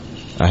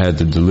 I had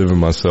to deliver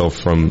myself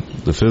from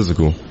the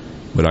physical,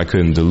 but I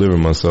couldn't deliver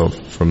myself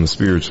from the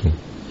spiritual.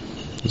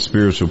 The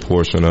spiritual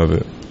portion of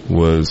it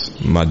was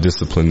my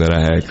discipline that I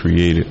had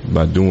created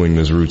by doing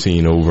this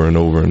routine over and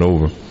over and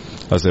over.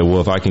 I said, well,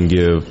 if I can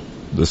give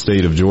the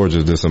state of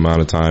Georgia this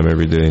amount of time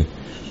every day,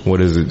 what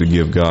is it to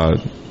give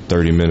God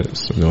 30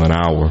 minutes, an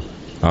hour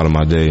out of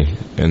my day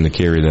and to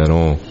carry that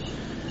on?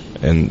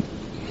 And,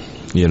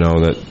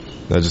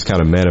 that just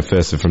kind of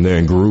manifested from there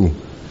and grew.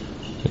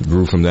 It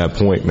grew from that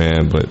point,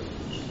 man. But,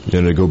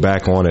 to go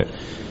back on it,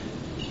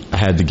 I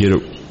had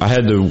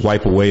to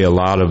wipe away a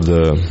lot of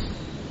the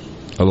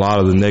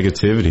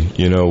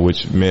negativity,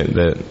 which meant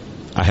that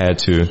I had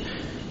to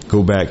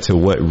go back to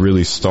what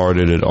really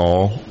started it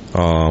all,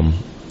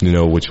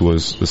 which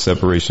was the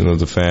separation of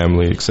the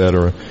family,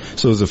 etc.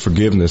 So it was a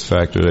forgiveness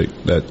factor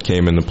that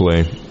came into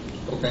play.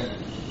 Okay.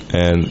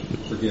 And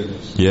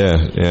forgiveness. Yeah,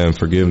 and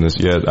forgiveness.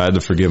 Yeah, I had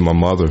to forgive my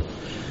mother.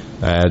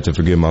 I had to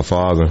forgive my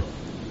father.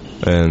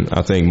 And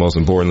I think most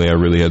importantly, I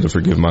really had to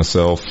forgive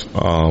myself,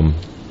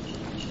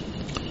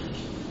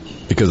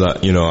 because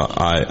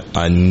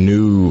I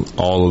knew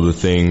all of the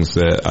things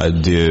that I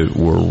did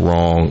were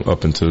wrong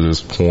up until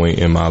this point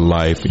in my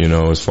life,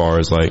 as far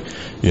as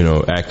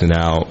acting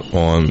out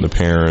on the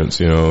parents,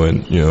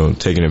 and,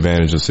 taking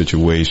advantage of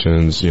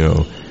situations,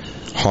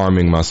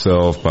 harming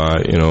myself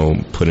by,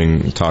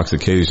 putting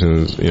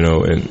intoxications,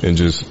 and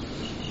just,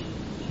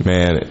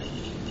 man,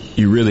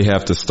 you really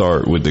have to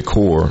start with the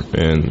core,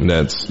 and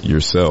that's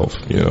yourself,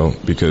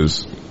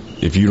 because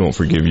if you don't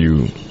forgive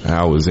you,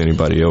 how is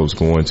anybody else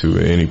going to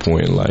at any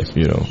point in life,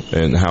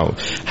 and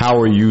how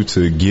are you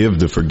to give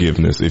the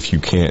forgiveness if you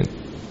can't,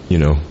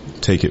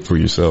 take it for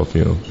yourself,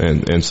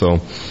 and so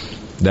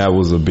that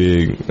was a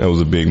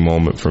big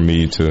moment for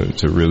me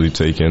to really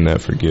take in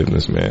that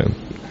forgiveness, man.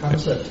 How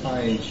does that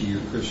tie into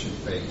your Christian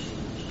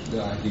faith,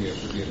 the idea of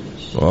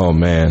forgiveness? Oh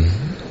man,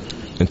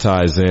 it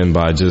ties in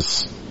by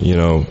just,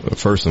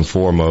 first and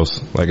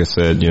foremost, like I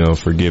said,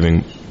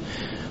 forgiving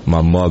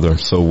my mother.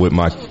 So with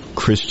my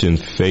Christian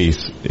faith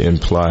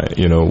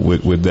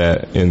with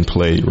that in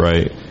play,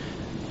 right,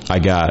 I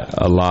got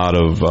a lot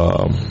of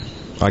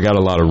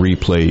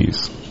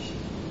replays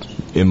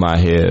in my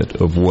head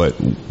of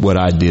what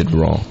I did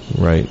wrong,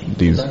 right?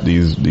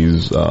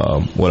 These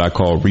what I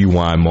call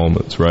rewind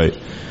moments, right?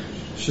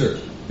 Sure.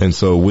 And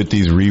so with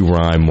these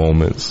rewind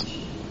moments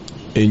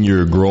in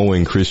your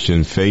growing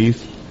Christian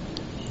faith,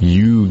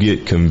 you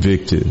get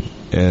convicted.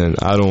 And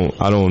I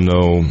don't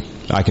know,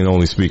 I can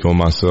only speak on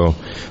myself,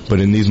 but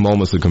in these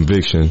moments of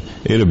conviction,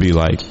 it'll be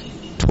like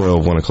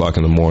 1 o'clock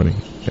in the morning,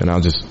 and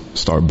I'll just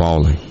start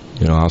bawling.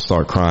 I'll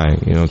start crying,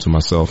 to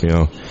myself,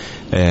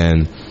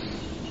 and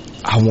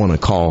I want to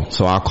call.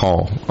 So I'll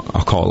call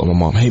up my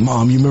mom. Hey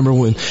mom, you remember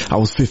when I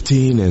was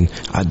 15 and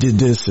I did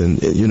this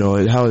and you know,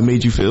 and how it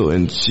made you feel?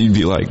 And she'd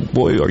be like,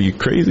 boy, are you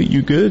crazy?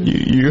 You good?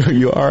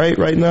 You all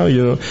right now?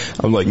 You know,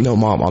 I'm like, no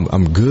mom,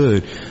 I'm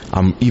good.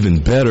 I'm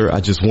even better.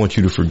 I just want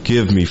you to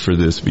forgive me for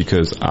this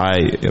because I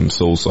am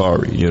so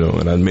sorry, you know,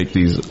 and I'd make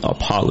these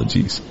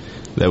apologies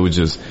that would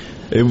just,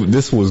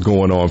 this was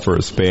going on for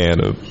a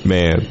span of,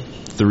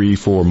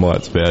 3-4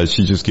 months, man.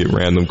 She just get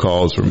random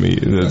calls from me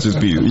and it'd just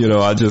be, you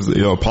know, I just,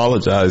 you know,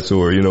 apologize to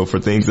her, you know, for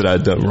things that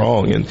I'd done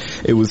wrong. And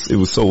it was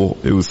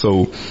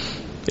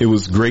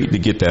great to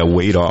get that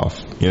weight off.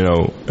 You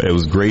know, it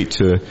was great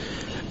to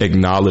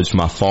acknowledge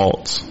my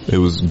faults. It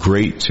was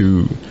great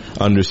to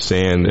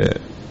understand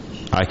that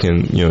I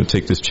can, you know,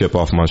 take this chip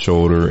off my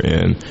shoulder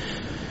and,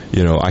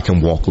 you know, I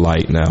can walk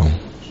light now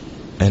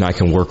and I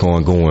can work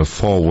on going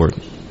forward,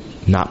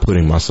 not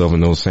putting myself in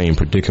those same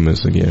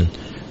predicaments again,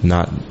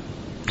 not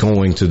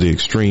going to the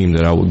extreme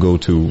that I would go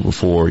to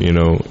before, you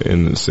know,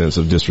 in the sense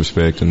of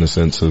disrespect, in the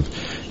sense of,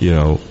 you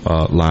know,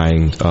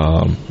 lying,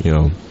 you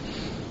know,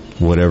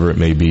 whatever it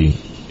may be,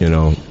 you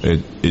know,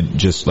 it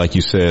just like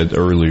you said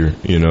earlier,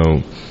 you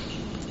know,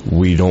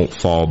 we don't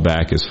fall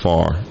back as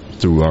far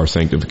through our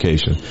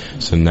sanctification.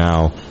 So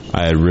now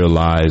I had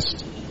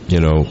realized,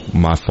 you know,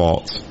 my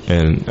faults,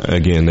 and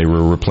again, they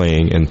were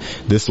replaying, and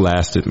this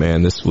lasted,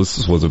 man, this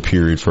was a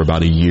period for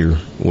about a year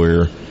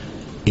where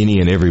any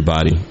and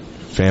everybody,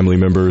 family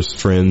members,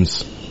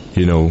 friends,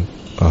 you know,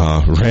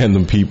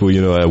 random people,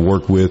 you know, I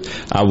work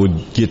with, I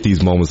would get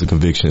these moments of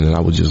conviction and I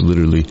would just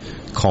literally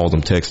call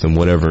them, text them,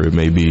 whatever it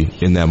may be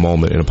in that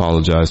moment and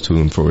apologize to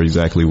them for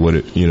exactly what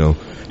it, you know,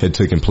 had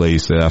taken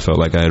place, that I felt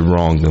like I had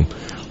wronged them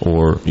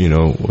or, you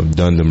know,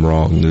 done them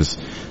wrong.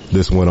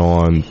 This went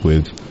on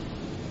with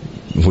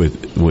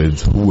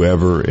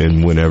whoever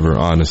and whenever,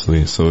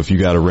 honestly. So if you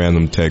got a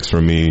random text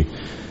from me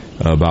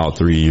about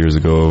 3 years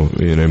ago,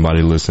 you know,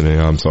 anybody listening,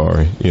 I'm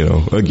sorry, you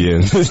know,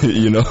 again,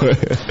 you know,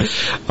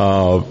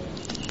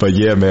 but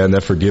yeah, man,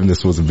 that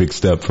forgiveness was a big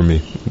step for me.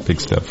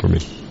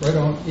 Right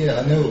on.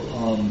 Yeah, I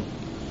know,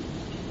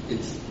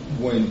 it's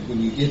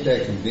when you get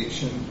that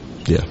conviction,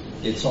 yeah,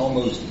 it's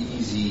almost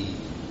easy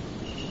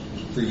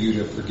for you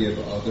to forgive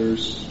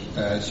others.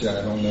 Actually,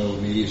 I don't know,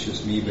 maybe it's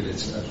just me, but it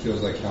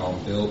feels like how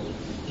I'm built.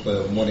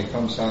 But when it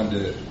comes time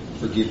to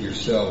forgive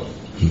yourself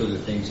for the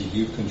things that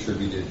you've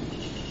contributed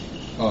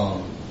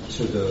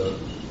to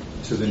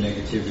the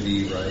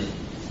negativity, right?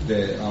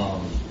 That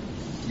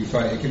you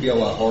find it can be a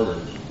lot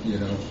harder, you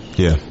know.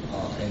 Yeah.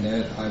 And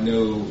that I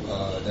know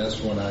that's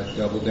when I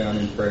double down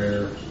in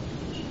prayer.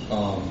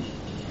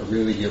 I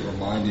really get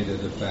reminded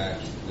of the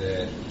fact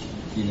that,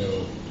 you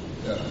know,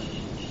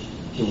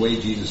 the way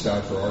Jesus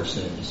died for our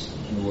sins,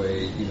 and the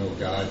way, you know,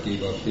 God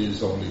gave up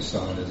His only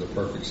Son as a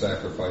perfect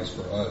sacrifice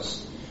for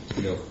us,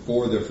 you know,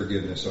 for the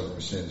forgiveness of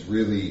our sins,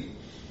 really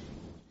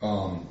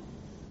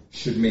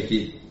should make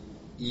it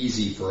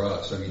easy for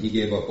us. I mean, He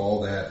gave up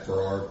all that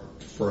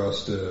for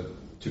us to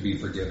be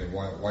forgiven.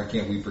 Why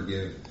can't we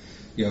forgive,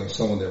 you know,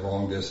 someone that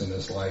wronged us in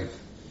this life,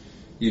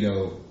 you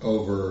know,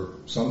 over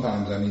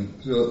sometimes, I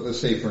mean, let's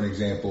say for an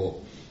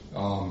example,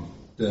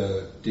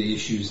 the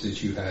issues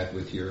that you had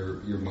with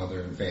your mother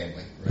and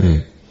family,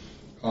 right?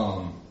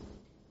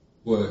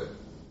 What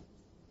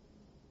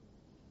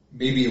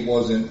maybe it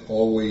wasn't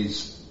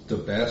always the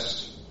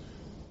best,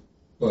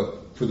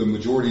 but for the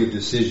majority of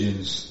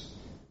decisions,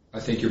 I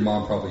think your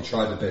mom probably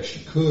tried the best she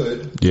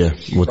could. Yeah,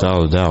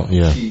 without a doubt.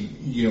 Yeah, she,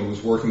 you know,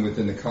 was working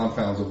within the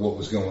confines of what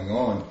was going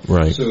on.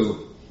 Right.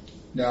 So,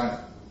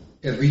 not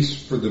at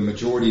least for the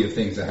majority of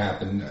things that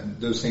happen,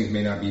 those things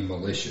may not be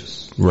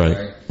malicious.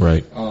 Right.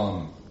 Right.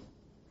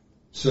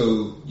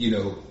 So, you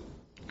know,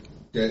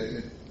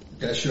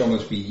 that should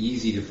almost be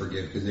easy to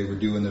forgive because they were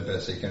doing the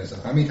best they can. So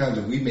how many times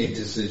have we made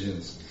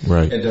decisions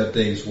and done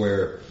things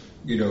where,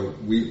 you know,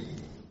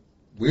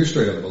 we're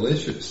straight up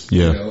malicious,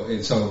 you know,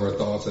 in some of our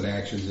thoughts and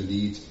actions and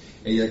deeds,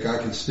 and yet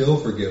God can still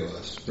forgive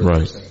us for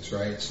those things,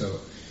 right? So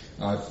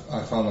I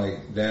found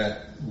like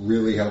that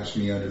really helps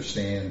me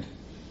understand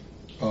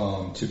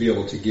to be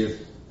able to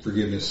give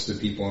forgiveness to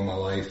people in my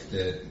life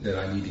that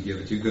I need to give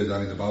it to, because I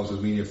mean the Bible says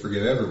we need to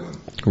forgive everyone.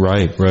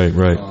 Right.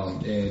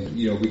 And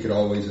you know, we could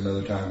always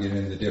another time get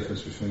into the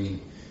difference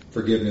between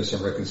forgiveness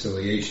and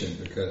reconciliation,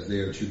 because they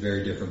are two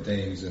very different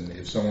things. And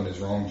if someone has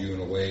wronged you in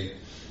a way,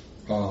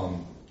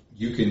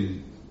 you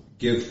can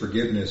give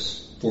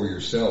forgiveness for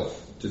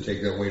yourself to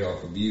take that weight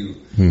off of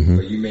you,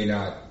 but you may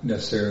not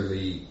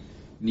necessarily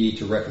need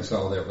to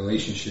reconcile that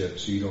relationship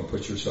so you don't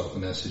put yourself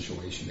in that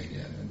situation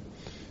again.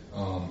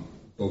 And,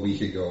 but we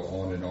could go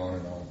on and on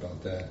and on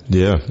about that.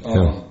 Yeah.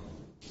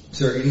 Is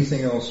there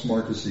anything else,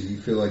 Marcus, that you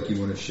feel like you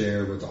want to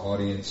share with the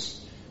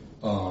audience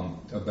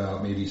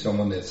about maybe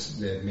someone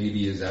that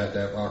maybe is at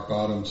that rock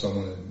bottom,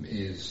 someone that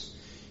is,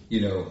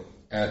 you know,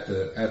 at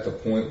the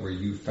point where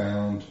you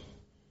found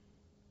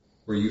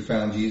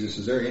Jesus?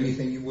 Is there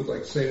anything you would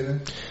like to say to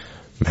them?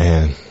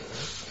 Man,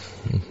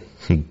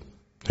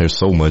 there's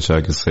so much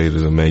I could say to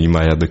them, man. You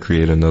might have to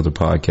create another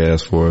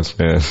podcast for us,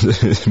 man.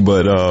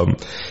 But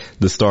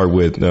to start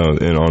with,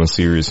 and on a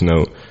serious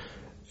note,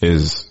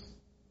 is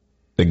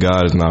that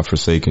God has not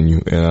forsaken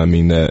you. And I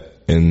mean that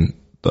in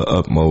the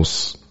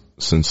utmost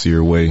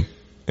sincere way,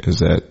 is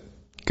that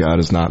God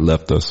has not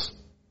left us.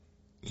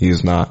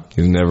 He's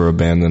never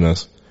abandoned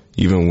us.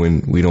 Even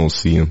when we don't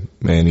see him,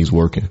 man, he's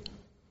working.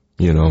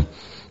 You know,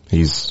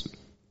 he's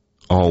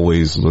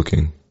always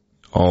looking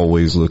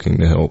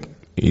to help.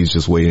 He's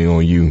just waiting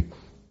on you.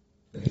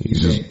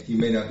 You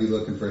may not be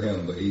looking for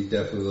him, but he's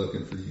definitely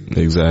looking for you.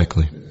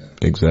 Exactly.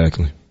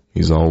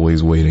 He's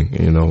always waiting,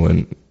 you know,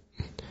 and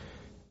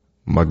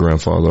my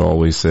grandfather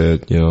always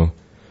said, you know,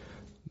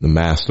 the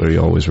master, he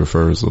always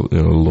refers, you know,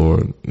 the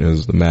Lord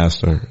as the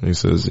master. He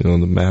says, you know,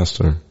 the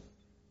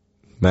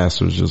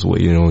master's just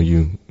waiting on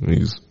you.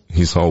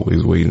 He's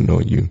always waiting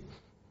on you.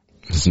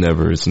 It's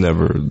never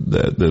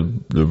that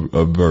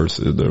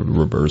the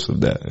reverse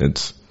of that.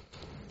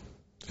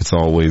 It's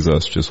always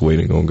us just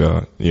waiting on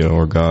God, you know,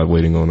 or God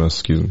waiting on us,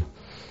 excuse me.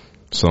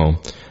 So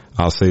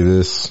I'll say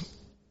this.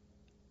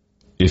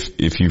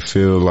 If you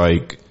feel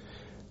like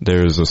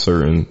there's a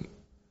certain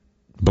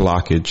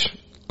blockage,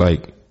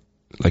 like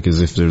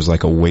as if there's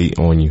like a weight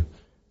on you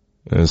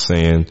and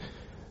saying,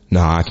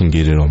 nah, I can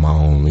get it on my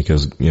own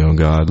because, you know,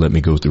 God let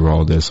me go through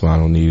all this so I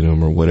don't need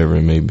him or whatever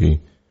it may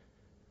be.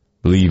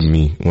 Believe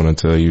me when I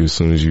tell you, as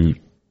soon as you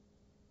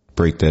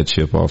break that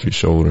chip off your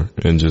shoulder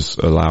and just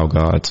allow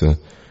God to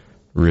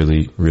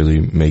really, really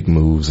make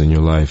moves in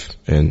your life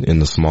and in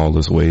the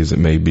smallest ways it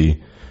may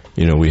be.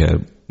 You know, we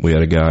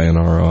had a guy in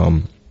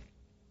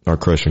our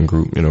crushing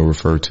group, you know,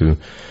 refer to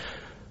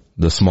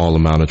the small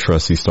amount of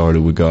trust he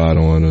started with God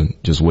on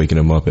and just waking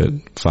him up at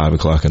 5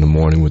 o'clock in the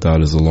morning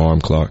without his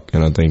alarm clock.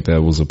 And I think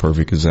that was a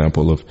perfect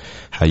example of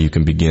how you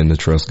can begin to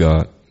trust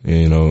God. And,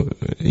 you know,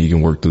 he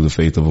can work through the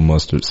faith of a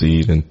mustard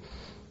seed. And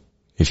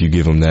if you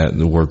give him that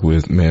to work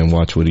with, man,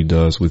 watch what he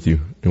does with you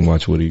and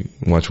watch what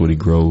he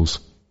grows.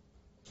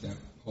 Yeah.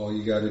 All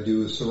you got to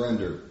do is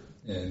surrender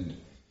and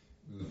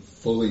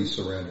fully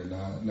surrender,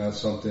 not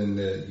something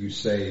that you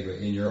say, but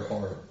in your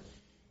heart,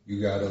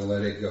 you got to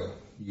let it go.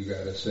 You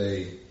got to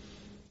say,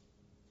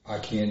 I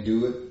can't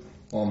do it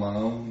on my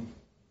own.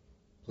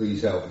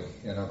 Please help me.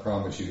 And I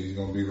promise you, he's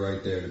going to be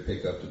right there to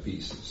pick up the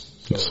pieces.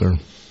 So, yes, sir.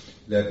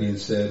 That being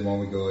said, why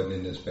don't we go ahead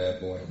and end this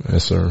bad boy?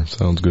 Yes, sir.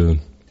 Sounds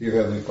good. Dear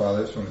Heavenly Father,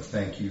 I just want to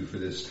thank you for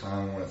this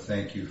time. I want to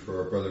thank you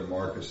for our brother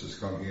Marcus has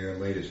come here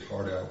and laid his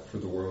heart out for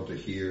the world to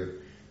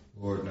hear.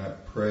 Lord, and I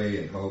pray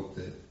and hope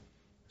that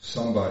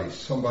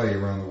somebody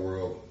around the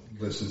world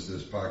listens to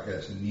this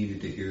podcast and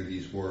needed to hear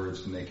these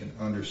words and they can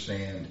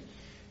understand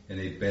and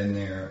they've been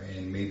there,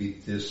 and maybe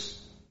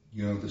this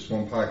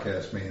one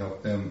podcast may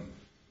help them,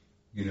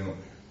 you know,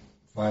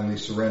 finally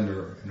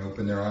surrender and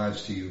open their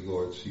eyes to you,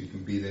 Lord, so you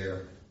can be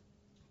there,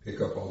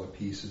 pick up all the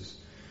pieces.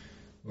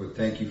 Lord,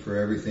 thank you for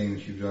everything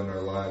that you've done in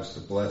our lives,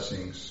 the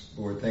blessings.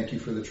 Lord, thank you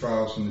for the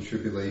trials and the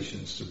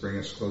tribulations to bring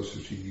us closer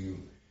to you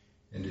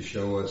and to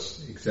show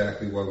us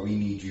exactly why we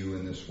need you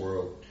in this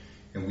world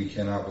and we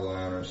cannot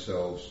rely on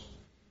ourselves.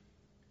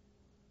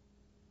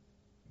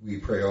 We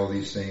pray all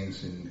these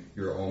things in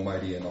your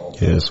almighty and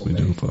all-powerful name. Yes, we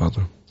do,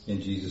 Father. In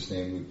Jesus'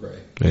 name we pray.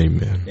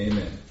 Amen.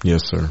 Amen.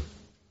 Yes, sir.